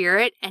Great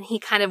Spirit, and he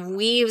kind of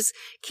weaves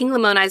King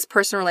Lamoni's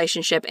personal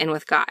relationship in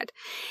with God.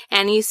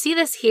 And you see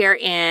this here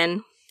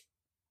in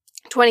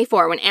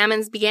 24, when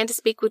Ammon began to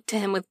speak to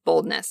him with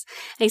boldness.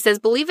 And he says,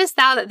 "Believest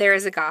thou that there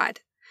is a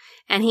God?"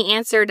 And he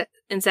answered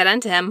and said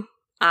unto him,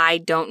 "I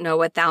don't know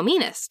what thou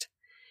meanest."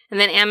 And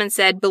then Ammon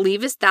said,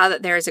 "Believest thou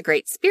that there is a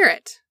Great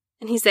Spirit?"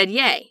 And he said,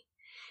 "Yea."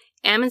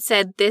 Ammon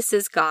said, "This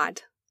is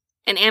God."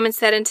 And Ammon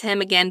said unto him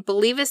again,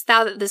 "Believest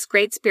thou that this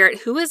Great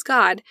Spirit, who is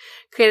God,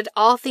 created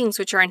all things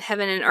which are in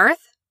heaven and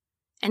earth?"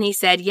 And he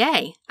said,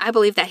 "Yea, I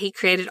believe that he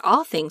created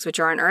all things which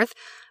are on earth,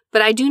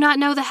 but I do not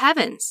know the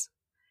heavens."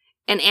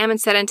 And Ammon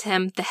said unto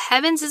him, "The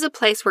heavens is a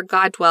place where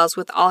God dwells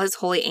with all his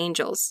holy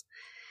angels."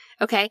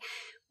 Okay,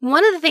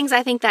 one of the things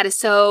I think that is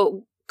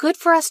so good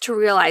for us to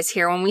realize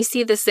here when we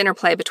see this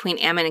interplay between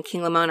Ammon and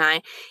King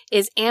Lamoni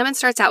is Ammon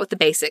starts out with the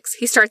basics.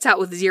 He starts out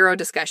with zero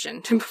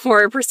discussion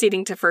before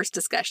proceeding to first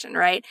discussion,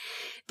 right?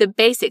 The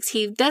basics.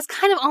 He does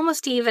kind of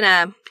almost even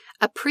a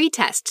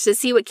pretest to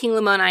see what King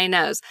Lamoni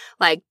knows.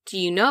 Like, do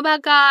you know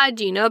about God?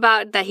 Do you know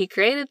about that he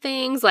created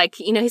things?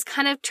 He's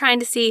kind of trying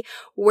to see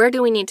where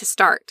do we need to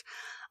start.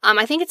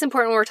 I think it's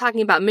important when we're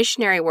talking about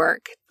missionary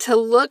work to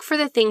look for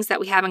the things that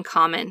we have in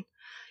common.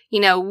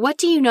 What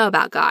do you know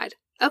about God?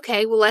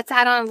 Okay, well, let's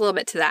add on a little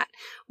bit to that.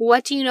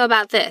 What do you know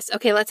about this?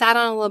 Okay, let's add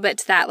on a little bit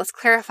to that. Let's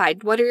clarify.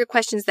 What are your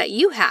questions that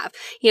you have?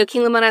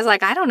 King Lamoni is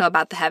like, I don't know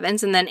about the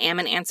heavens. And then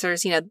Ammon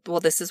answers,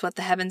 well, this is what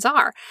the heavens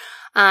are.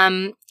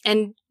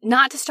 And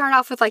not to start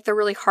off with the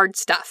really hard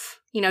stuff.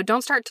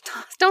 Don't start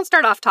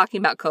off talking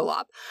about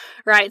Kolob,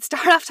 right?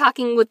 Start off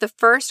talking with the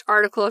first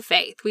article of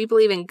faith. We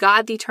believe in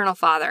God, the eternal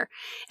Father,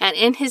 and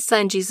in his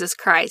Son, Jesus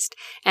Christ,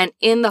 and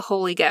in the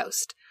Holy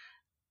Ghost.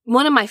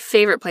 One of my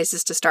favorite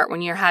places to start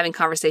when you're having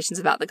conversations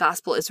about the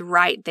gospel is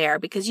right there,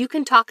 because you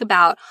can talk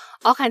about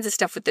all kinds of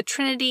stuff with the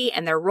Trinity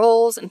and their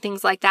roles and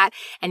things like that.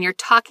 And you're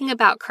talking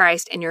about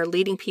Christ and you're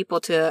leading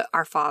people to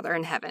our Father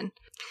in heaven.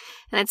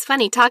 And it's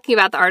funny, talking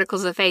about the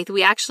articles of faith,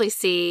 we actually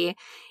see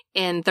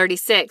in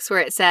 36 where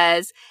it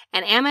says,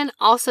 "And Ammon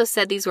also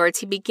said these words,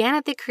 he began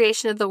at the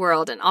creation of the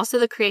world and also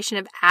the creation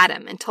of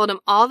Adam and told him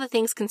all the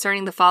things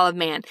concerning the fall of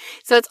man."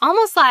 So it's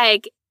almost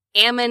like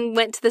Ammon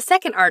went to the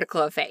second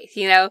article of faith,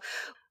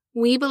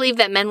 We believe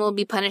that men will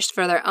be punished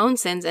for their own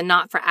sins and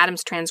not for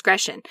Adam's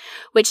transgression,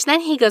 which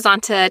then he goes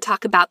on to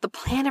talk about the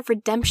plan of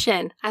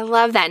redemption. I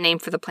love that name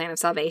for the plan of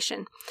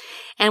salvation.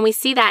 And we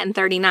see that in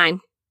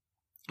 39.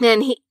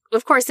 And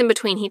of course, in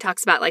between, he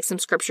talks about some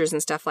scriptures and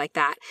stuff like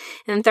that.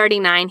 And in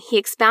 39, he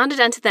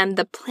expounded unto them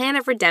the plan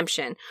of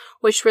redemption,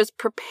 which was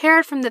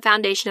prepared from the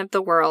foundation of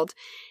the world.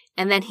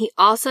 And then he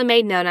also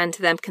made known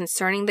unto them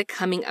concerning the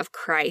coming of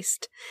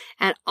Christ.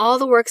 And all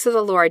the works of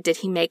the Lord did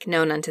he make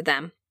known unto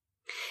them.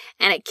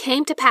 And it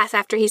came to pass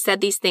after he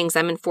said these things,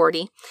 I'm in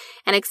 40,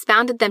 and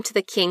expounded them to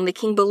the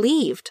king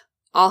believed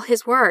all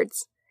his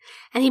words.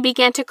 And he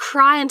began to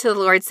cry unto the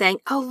Lord,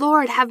 saying, O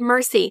Lord, have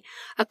mercy,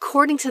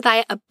 according to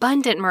thy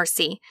abundant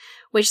mercy,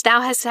 which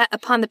thou hast set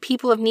upon the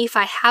people of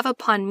Nephi, have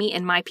upon me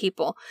and my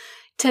people.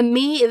 To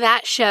me,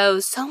 that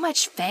shows so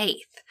much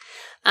faith.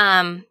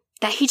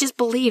 that he just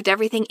believed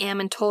everything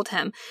Ammon told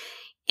him.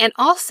 And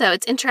also,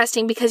 it's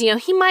interesting because,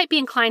 he might be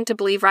inclined to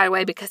believe right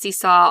away because he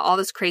saw all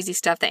this crazy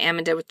stuff that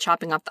Ammon did with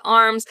chopping off the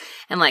arms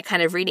and like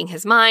kind of reading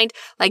his mind.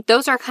 Like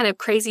those are kind of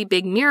crazy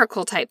big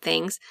miracle type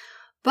things.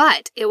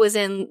 But it was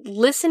in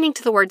listening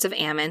to the words of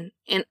Ammon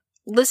and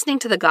listening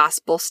to the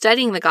gospel,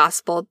 studying the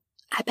gospel,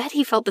 I bet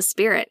he felt the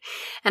Spirit.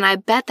 And I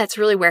bet that's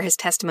really where his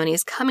testimony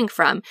is coming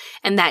from.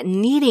 And that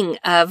needing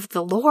of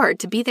the Lord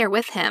to be there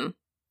with him,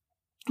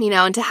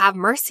 and to have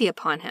mercy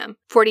upon him.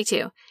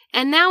 42.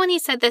 And now when he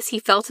said this, he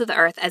fell to the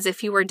earth as if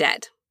he were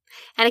dead.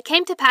 And it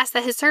came to pass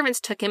that his servants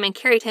took him and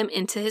carried him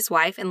into his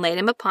wife and laid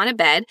him upon a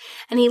bed.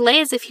 And he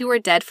lay as if he were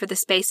dead for the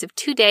space of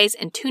 2 days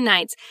and 2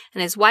 nights.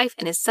 And his wife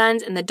and his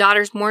sons and the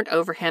daughters mourned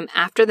over him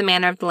after the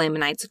manner of the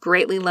Lamanites,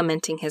 greatly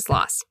lamenting his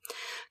loss.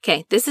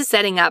 Okay, this is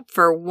setting up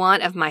for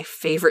one of my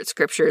favorite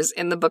scriptures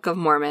in the Book of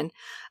Mormon.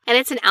 And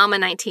it's in Alma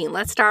 19.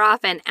 Let's start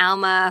off in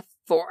Alma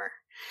 4.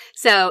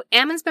 So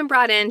Ammon's been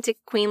brought in to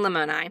Queen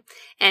Lamoni,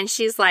 and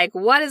she's like,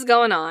 what is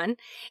going on?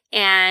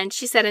 And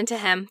she said unto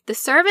him, the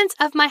servants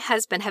of my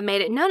husband have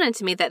made it known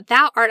unto me that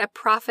thou art a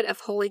prophet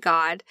of holy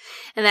God,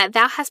 and that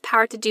thou hast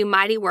power to do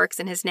mighty works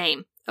in his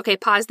name. Okay,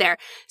 pause there.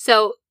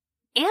 So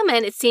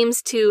Ammon, it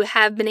seems to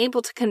have been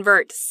able to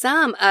convert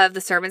some of the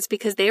servants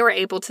because they were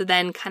able to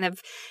then kind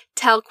of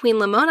tell Queen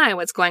Lamoni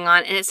what's going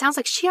on. And it sounds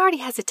like she already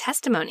has a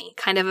testimony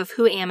kind of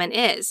who Ammon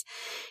is.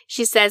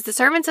 She says, the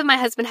servants of my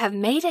husband have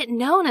made it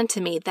known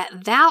unto me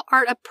that thou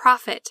art a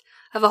prophet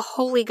of a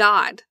holy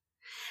God,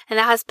 and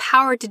thou hast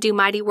power to do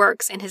mighty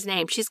works in his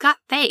name. She's got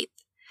faith.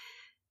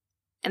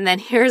 And then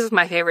here's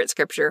my favorite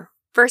scripture,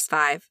 verse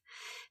 5.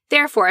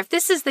 Therefore, if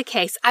this is the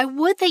case, I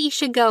would that ye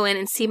should go in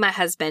and see my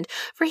husband,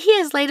 for he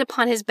is laid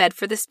upon his bed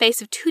for the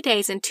space of 2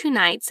 days and 2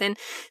 nights. And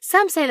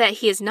some say that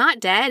he is not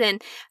dead,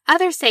 and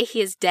others say he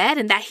is dead,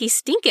 and that he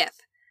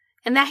stinketh,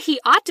 and that he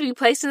ought to be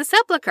placed in the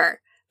sepulchre.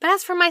 But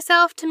as for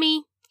myself, to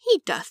me,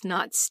 he doth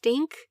not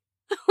stink.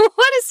 What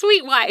a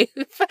sweet wife.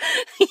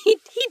 He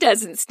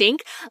doesn't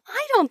stink.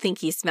 I don't think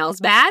he smells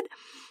bad.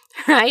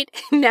 Right?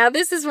 Now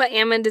this is what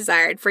Ammon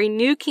desired, for he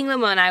knew King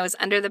Lamoni was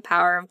under the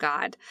power of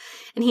God.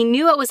 And he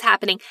knew what was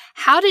happening.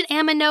 How did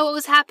Ammon know what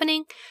was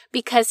happening?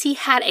 Because he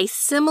had a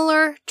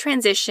similar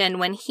transition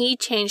when he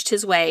changed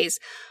his ways.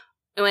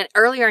 When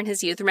earlier in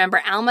his youth,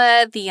 remember,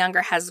 Alma the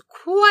younger has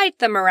quite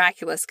the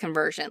miraculous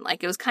conversion.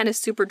 Like, it was kind of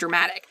super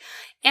dramatic.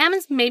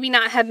 Ammon's maybe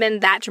not have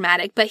been that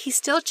dramatic, but he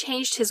still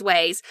changed his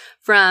ways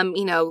from,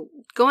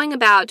 going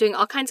about doing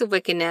all kinds of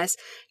wickedness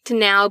to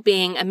now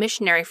being a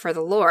missionary for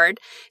the Lord.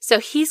 So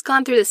he's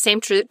gone through the same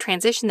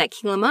transition that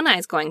King Lamoni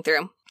is going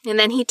through. And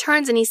then he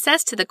turns and he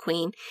says to the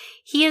queen,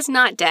 he is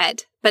not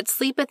dead, but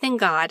sleepeth in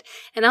God,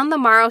 and on the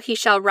morrow he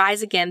shall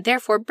rise again.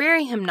 Therefore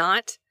bury him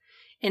not.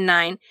 In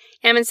 9,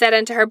 Ammon said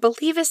unto her,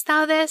 believest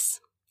thou this?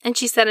 And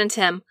she said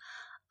unto him,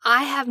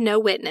 I have no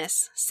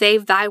witness,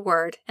 save thy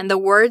word, and the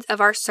words of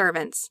our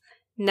servants.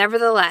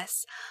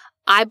 Nevertheless,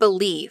 I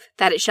believe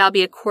that it shall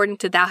be according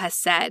to thou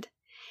hast said.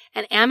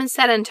 And Ammon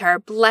said unto her,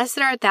 blessed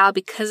art thou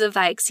because of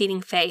thy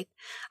exceeding faith.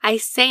 I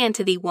say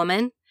unto thee,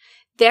 woman,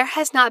 there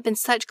has not been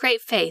such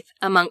great faith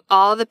among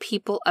all the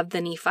people of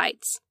the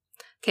Nephites.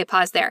 Okay,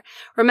 pause there.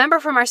 Remember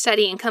from our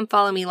study in Come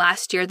Follow Me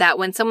last year that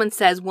when someone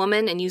says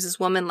woman and uses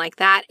woman like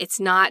that, it's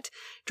not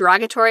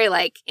derogatory.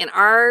 Like in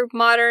our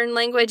modern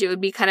language, it would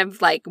be kind of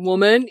like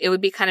woman. It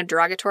would be kind of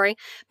derogatory,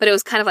 but it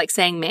was kind of like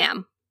saying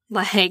ma'am.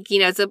 Like,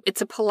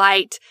 it's a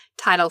polite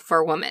title for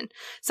a woman.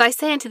 So I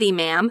say unto thee,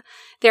 ma'am,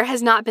 there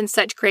has not been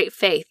such great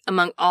faith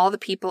among all the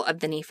people of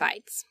the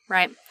Nephites,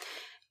 right?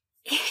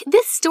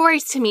 This story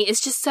to me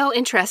is just so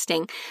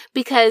interesting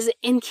because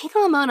in King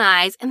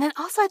Lamoni's, and then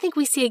also I think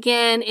we see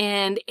again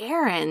in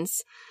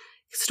Aaron's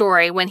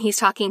story when he's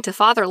talking to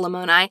Father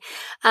Lamoni,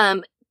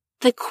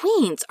 the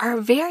queens are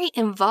very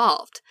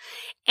involved.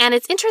 And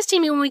it's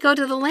interesting when we go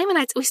to the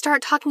Lamanites, we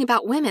start talking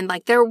about women.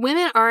 Like their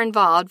women are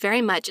involved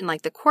very much in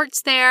like the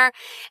courts there.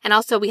 And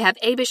also we have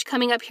Abish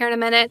coming up here in a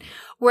minute.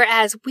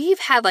 Whereas we've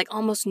had like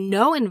almost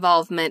no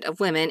involvement of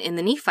women in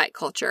the Nephite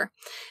culture.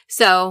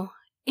 So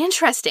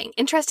Interesting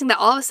that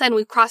all of a sudden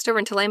we've crossed over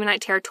into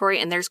Lamanite territory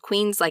and there's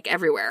queens like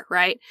everywhere,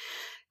 right?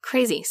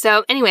 Crazy.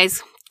 So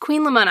anyways,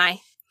 Queen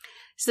Lamoni.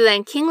 So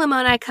then King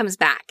Lamoni comes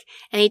back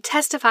and he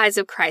testifies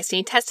of Christ and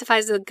he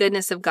testifies of the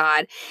goodness of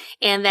God.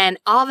 And then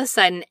all of a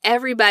sudden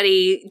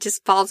everybody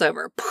just falls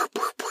over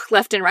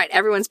left and right.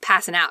 Everyone's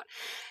passing out.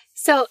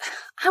 So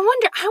I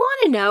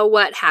want to know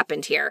what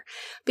happened here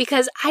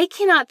because I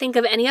cannot think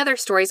of any other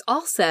stories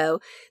also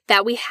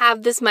that we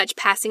have this much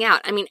passing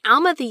out. I mean,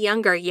 Alma the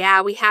younger,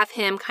 yeah, we have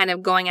him kind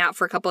of going out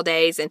for a couple of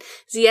days and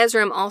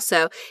Zeezrom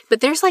also,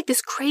 but there's like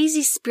this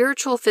crazy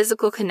spiritual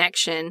physical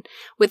connection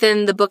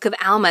within the book of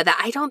Alma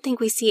that I don't think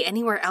we see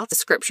anywhere else in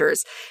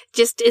scriptures.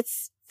 Just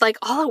it's like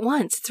all at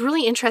once. It's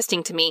really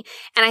interesting to me.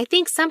 And I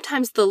think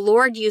sometimes the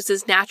Lord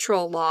uses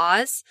natural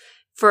laws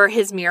for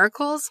his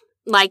miracles.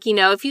 Like,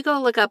 if you go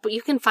look up,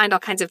 you can find all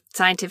kinds of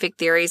scientific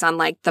theories on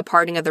like the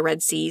parting of the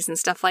Red Seas and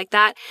stuff like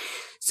that.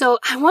 So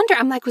I wonder,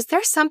 I'm like, was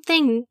there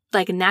something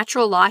like a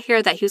natural law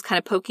here that he was kind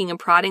of poking and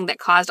prodding that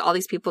caused all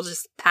these people to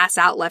just pass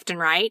out left and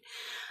right?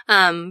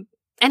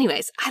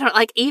 Anyways, I don't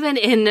like, even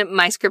in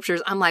my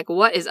scriptures, I'm like,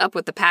 what is up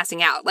with the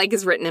passing out? Like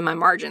is written in my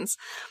margins.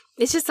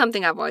 It's just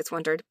something I've always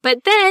wondered.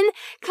 But then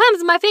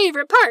comes my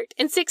favorite part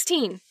in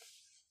 16.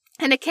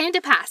 And it came to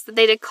pass that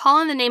they did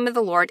call on the name of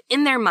the Lord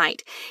in their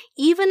might,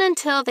 even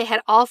until they had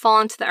all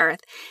fallen to the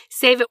earth,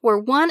 save it were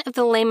one of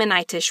the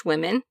Lamanitish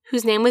women,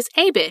 whose name was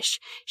Abish,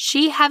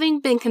 she having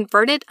been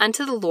converted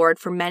unto the Lord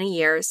for many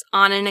years,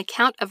 on an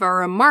account of a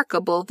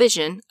remarkable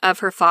vision of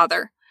her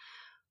father.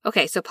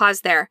 Okay, so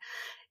pause there.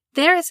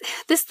 There's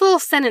this little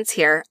sentence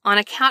here, on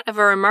account of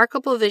a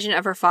remarkable vision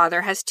of her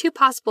father, has two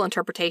possible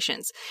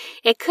interpretations.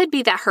 It could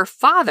be that her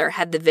father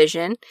had the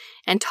vision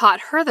and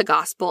taught her the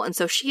gospel, and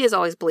so she has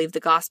always believed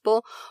the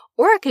gospel.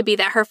 Or it could be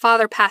that her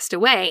father passed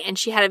away and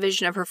she had a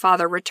vision of her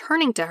father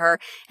returning to her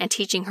and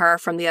teaching her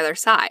from the other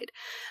side.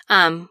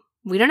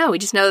 We don't know. We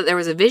just know that there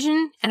was a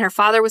vision and her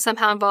father was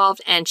somehow involved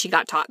and she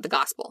got taught the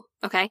gospel.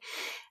 Okay.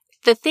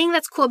 The thing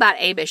that's cool about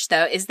Abish,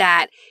 though, is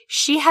that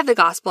she had the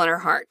gospel in her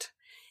heart.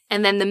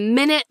 And then the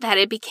minute that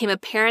it became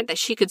apparent that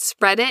she could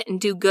spread it and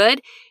do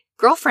good,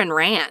 girlfriend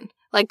ran.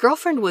 Like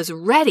girlfriend was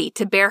ready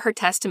to bear her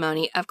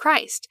testimony of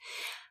Christ.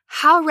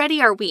 How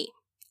ready are we?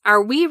 Are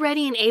we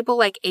ready and able,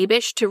 like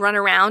Abish, to run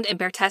around and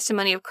bear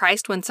testimony of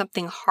Christ when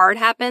something hard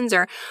happens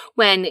or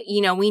when,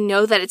 we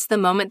know that it's the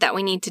moment that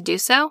we need to do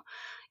so?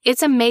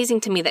 It's amazing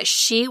to me that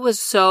she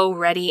was so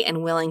ready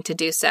and willing to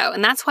do so.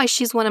 And that's why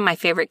she's one of my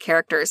favorite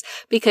characters,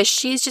 because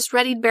she's just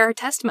ready to bear her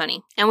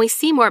testimony. And we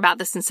see more about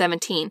this in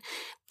 17.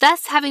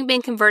 Thus, having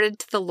been converted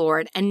to the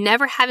Lord, and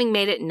never having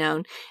made it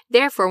known,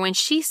 therefore, when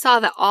she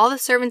saw that all the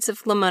servants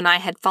of Lamoni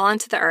had fallen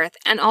to the earth,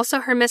 and also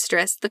her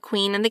mistress, the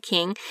queen and the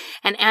king,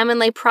 and Ammon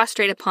lay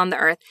prostrate upon the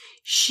earth,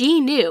 she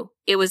knew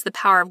it was the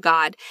power of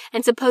God,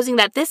 and supposing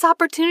that this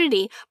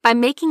opportunity, by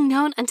making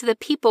known unto the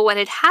people what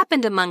had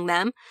happened among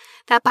them,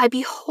 that by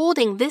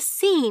beholding this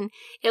scene,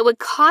 it would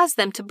cause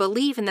them to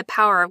believe in the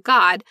power of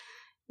God,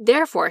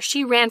 therefore,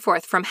 she ran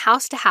forth from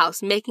house to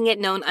house, making it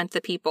known unto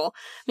the people.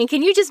 I mean,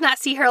 can you just not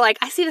see her? Like,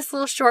 I see this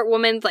little short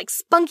woman, like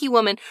spunky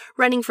woman,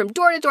 running from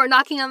door to door,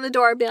 knocking on the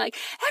door, being like,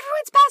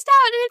 everyone's passed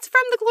out, and it's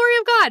from the glory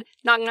of God.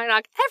 Knock, knock,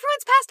 knock.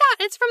 Everyone's passed out,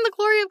 and it's from the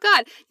glory of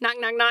God. Knock,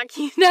 knock, knock.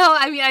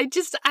 I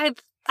mean,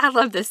 I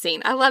love this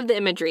scene. I love the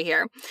imagery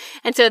here.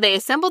 And so they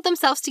assembled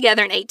themselves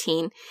together in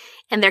 18,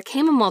 and there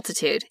came a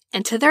multitude,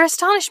 and to their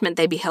astonishment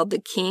they beheld the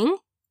king,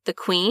 the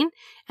queen,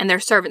 and their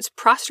servants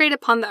prostrate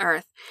upon the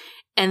earth.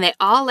 And they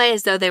all lay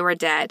as though they were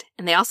dead.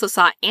 And they also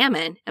saw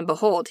Ammon, and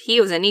behold,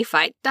 he was a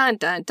Nephite. Dun,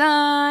 dun,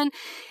 dun.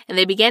 And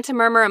they began to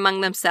murmur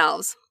among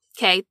themselves.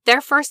 Okay, their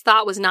first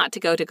thought was not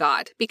to go to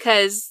God,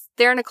 because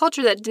they're in a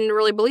culture that didn't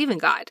really believe in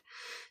God.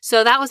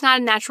 So that was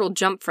not a natural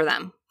jump for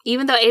them,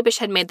 even though Abish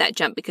had made that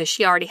jump because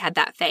she already had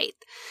that faith.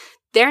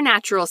 Their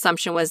natural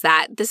assumption was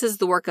that this is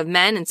the work of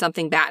men and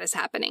something bad is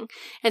happening.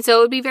 And so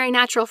it would be very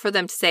natural for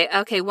them to say,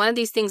 okay, one of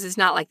these things is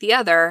not like the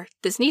other.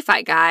 This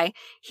Nephite guy,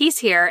 he's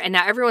here and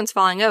now everyone's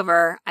falling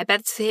over. I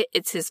bet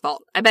it's his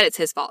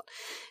fault.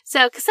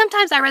 So, because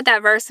sometimes I read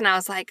that verse and I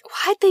was like,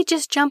 why'd they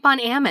just jump on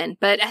Ammon?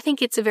 But I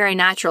think it's a very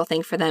natural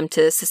thing for them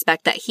to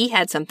suspect that he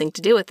had something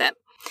to do with it.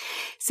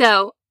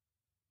 So,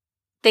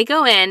 they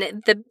go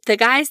in, the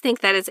guys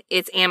think that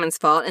it's Ammon's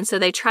fault, and so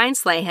they try and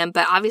slay him,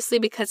 but obviously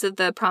because of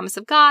the promise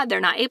of God,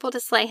 they're not able to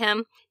slay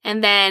him.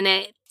 And then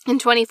in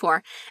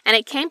 24, and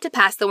it came to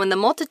pass that when the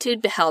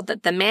multitude beheld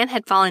that the man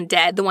had fallen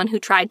dead, the one who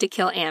tried to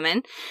kill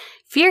Ammon,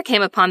 fear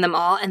came upon them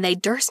all, and they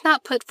durst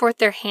not put forth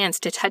their hands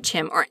to touch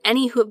him or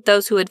any of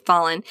those who had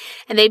fallen.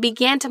 And they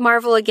began to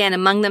marvel again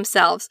among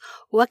themselves,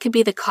 what could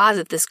be the cause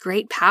of this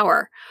great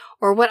power,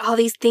 or what all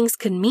these things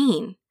could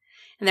mean.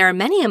 And there are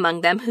many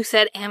among them who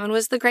said Ammon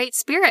was the Great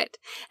Spirit,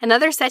 and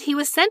others said he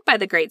was sent by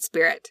the Great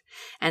Spirit,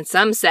 and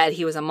some said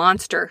he was a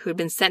monster who had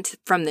been sent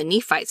from the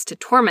Nephites to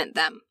torment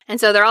them. And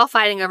so they're all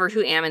fighting over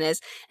who Ammon is.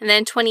 And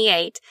then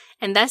 28,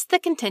 and thus the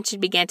contention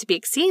began to be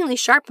exceedingly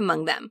sharp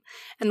among them.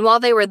 And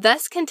while they were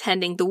thus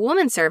contending, the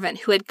woman servant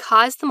who had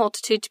caused the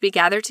multitude to be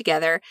gathered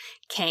together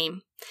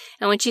came.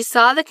 And when she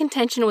saw the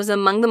contention was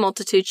among the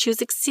multitude, she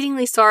was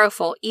exceedingly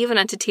sorrowful, even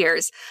unto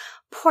tears.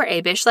 Poor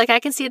Abish, like I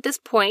can see at this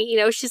point,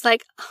 she's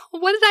like,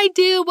 what did I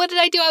do?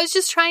 I was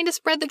just trying to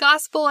spread the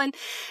gospel and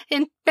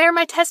bear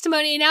my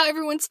testimony, and now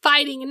everyone's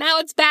fighting, and now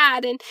it's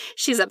bad, and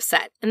she's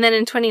upset. And then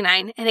in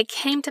 29, and it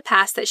came to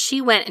pass that she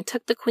went and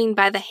took the queen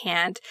by the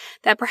hand,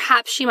 that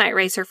perhaps she might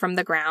raise her from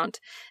the ground.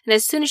 And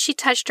as soon as she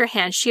touched her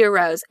hand, she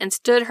arose and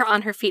stood her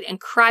on her feet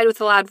and cried with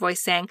a loud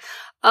voice, saying,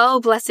 O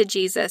blessed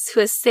Jesus, who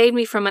has saved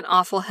me from an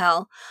awful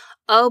hell.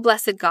 O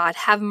blessed God,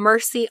 have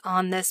mercy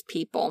on this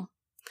people.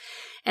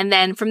 And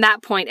then from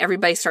that point,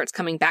 everybody starts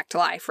coming back to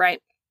life,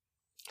 right?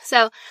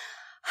 So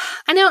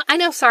I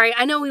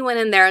know we went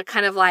in there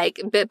kind of like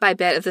bit by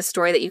bit of the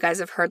story that you guys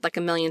have heard like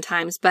a million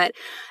times, but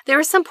there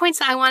were some points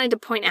that I wanted to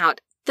point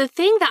out. The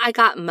thing that I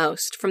got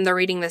most from the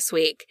reading this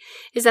week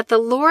is that the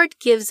Lord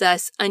gives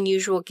us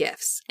unusual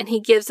gifts and He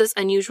gives us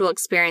unusual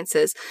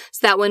experiences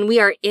so that when we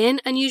are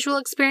in unusual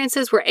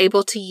experiences, we're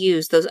able to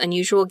use those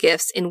unusual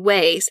gifts in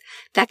ways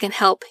that can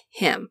help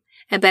Him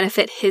and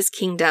benefit His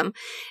kingdom,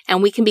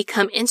 and we can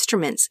become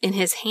instruments in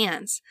His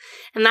hands.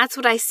 And that's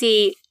what I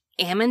see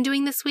Ammon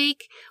doing this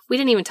week. We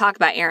didn't even talk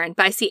about Aaron,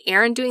 but I see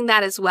Aaron doing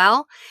that as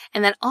well.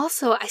 And then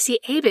also I see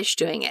Abish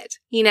doing it.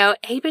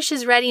 Abish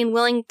is ready and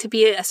willing to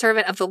be a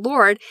servant of the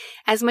Lord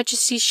as much as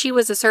she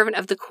was a servant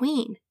of the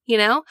queen,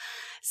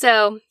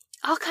 So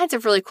all kinds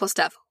of really cool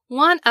stuff.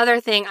 One other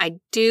thing I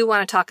do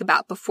want to talk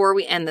about before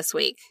we end this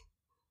week.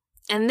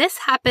 And this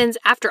happens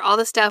after all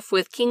the stuff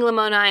with King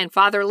Lamoni and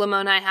Father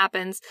Lamoni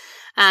happens.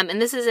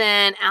 And this is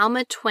in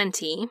Alma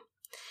 20.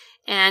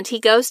 And he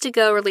goes to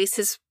go release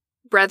his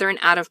brethren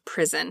out of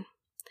prison.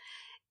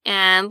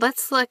 And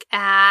let's look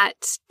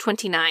at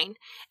 29.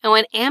 And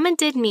when Ammon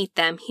did meet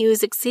them, he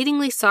was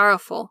exceedingly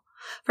sorrowful.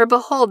 For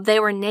behold, they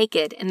were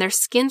naked, and their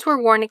skins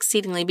were worn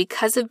exceedingly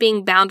because of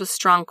being bound with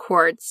strong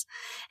cords.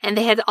 And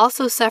they had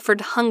also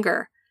suffered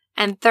hunger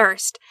and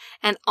thirst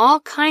and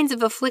all kinds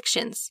of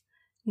afflictions.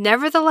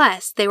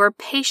 Nevertheless, they were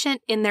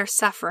patient in their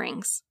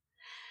sufferings.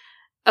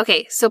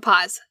 Okay, so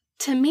pause.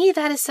 To me,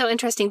 that is so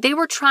interesting. They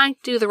were trying to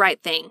do the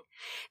right thing.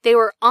 They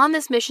were on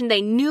this mission.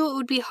 They knew it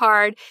would be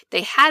hard.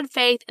 They had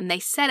faith and they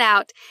set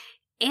out.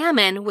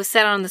 Ammon was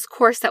set on this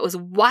course that was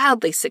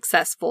wildly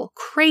successful,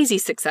 crazy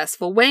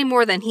successful, way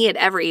more than he had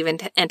ever even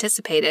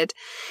anticipated.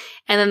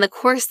 And then the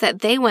course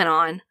that they went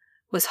on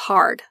was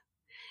hard.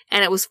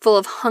 And it was full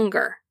of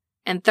hunger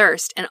and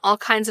thirst and all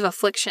kinds of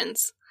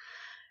afflictions.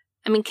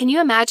 I mean, can you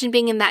imagine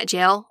being in that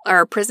jail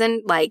or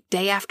prison like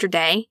day after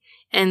day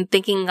and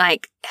thinking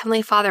like,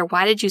 Heavenly Father,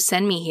 why did you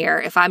send me here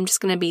if I'm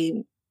just going to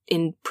be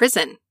in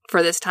prison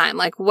for this time?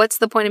 Like, what's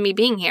the point of me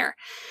being here?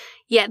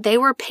 Yet they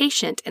were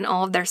patient in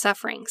all of their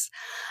sufferings.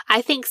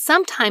 I think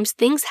sometimes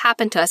things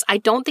happen to us. I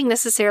don't think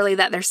necessarily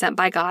that they're sent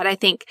by God. I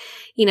think,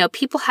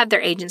 people have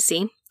their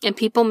agency and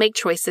people make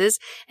choices.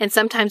 And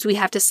sometimes we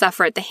have to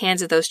suffer at the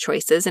hands of those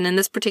choices. And in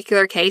this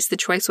particular case, the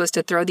choice was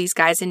to throw these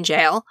guys in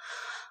jail.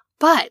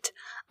 But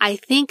I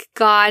think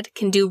God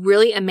can do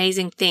really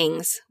amazing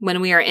things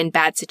when we are in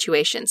bad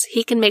situations.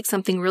 He can make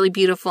something really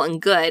beautiful and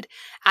good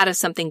out of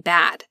something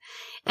bad.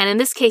 And in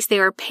this case, they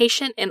were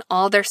patient in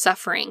all their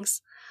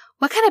sufferings.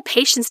 What kind of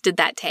patience did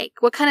that take?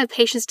 What kind of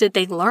patience did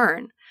they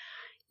learn?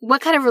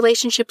 What kind of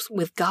relationships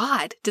with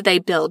God did they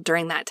build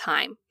during that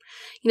time?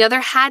 There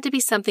had to be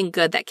something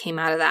good that came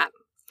out of that.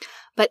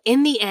 But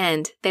in the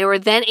end, they were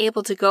then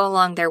able to go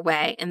along their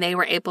way and they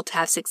were able to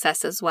have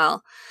success as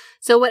well.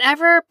 So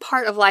whatever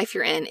part of life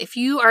you're in, if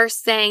you are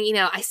saying,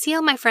 I see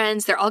all my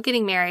friends, they're all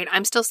getting married,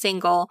 I'm still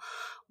single.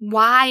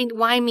 Why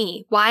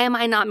me? Why am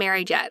I not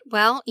married yet?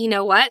 Well, you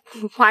know what?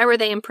 Why were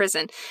they in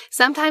prison?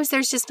 Sometimes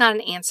there's just not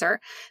an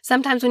answer.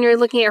 Sometimes when you're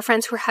looking at your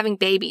friends who are having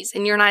babies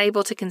and you're not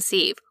able to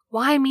conceive,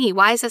 why me?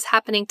 Why is this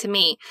happening to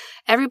me?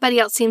 Everybody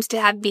else seems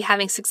to be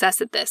having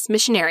success at this.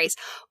 Missionaries.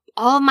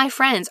 All of my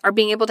friends are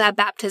being able to have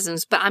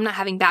baptisms, but I'm not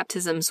having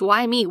baptisms.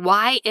 Why me?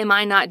 Why am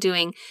I not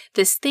doing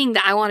this thing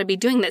that I want to be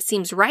doing that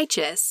seems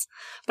righteous,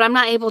 but I'm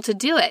not able to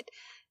do it?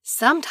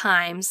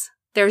 Sometimes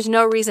there's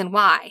no reason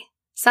why.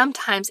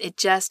 Sometimes it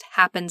just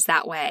happens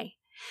that way.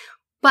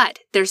 But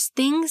there's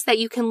things that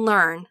you can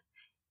learn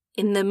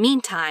in the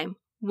meantime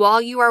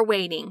while you are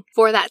waiting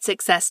for that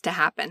success to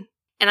happen.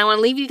 And I want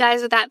to leave you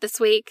guys with that this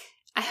week.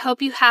 I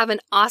hope you have an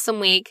awesome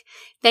week.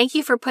 Thank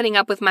you for putting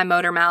up with my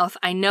motor mouth.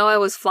 I know I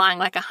was flying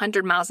like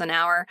 100 miles an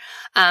hour.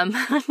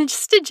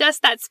 Just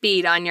adjust that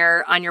speed on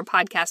your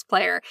podcast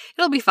player.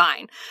 It'll be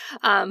fine.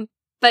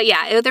 But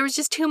yeah, there was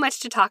just too much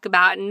to talk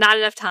about and not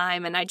enough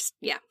time. And I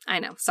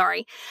know.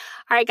 Sorry.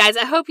 All right, guys,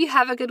 I hope you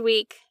have a good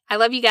week. I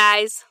love you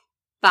guys.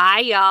 Bye,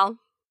 y'all.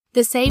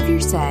 The Savior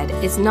Said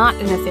is not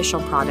an official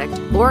product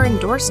or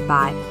endorsed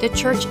by The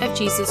Church of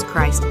Jesus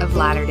Christ of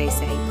Latter-day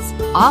Saints.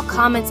 All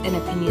comments and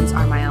opinions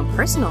are my own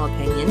personal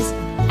opinions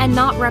and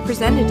not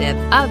representative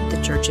of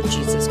The Church of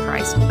Jesus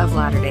Christ of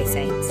Latter-day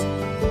Saints.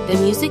 The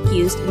music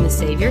used in The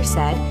Savior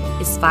Said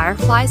is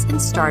Fireflies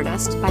and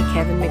Stardust by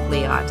Kevin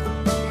MacLeod.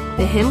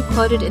 The hymn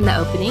quoted in the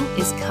opening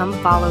is Come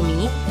Follow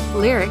Me,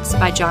 lyrics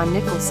by John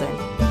Nicholson.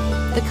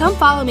 The Come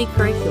Follow Me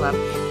curriculum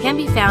can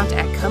be found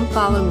at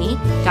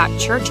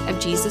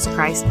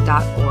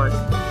comefollowme.churchofjesuschrist.org.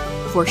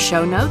 For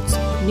show notes,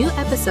 new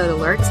episode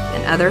alerts,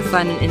 and other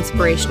fun and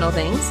inspirational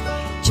things,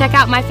 check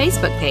out my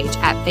Facebook page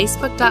at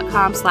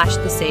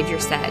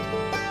facebook.com/thesaviorsaid.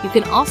 You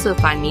can also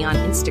find me on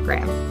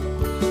Instagram.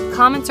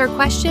 Comments or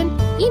question?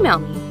 Email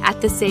me at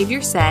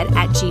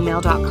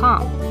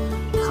thesaviorsaid@gmail.com.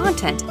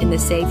 Content in The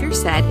Savior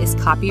Said is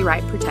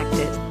copyright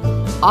protected.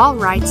 All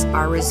rights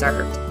are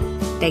reserved.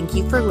 Thank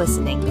you for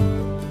listening.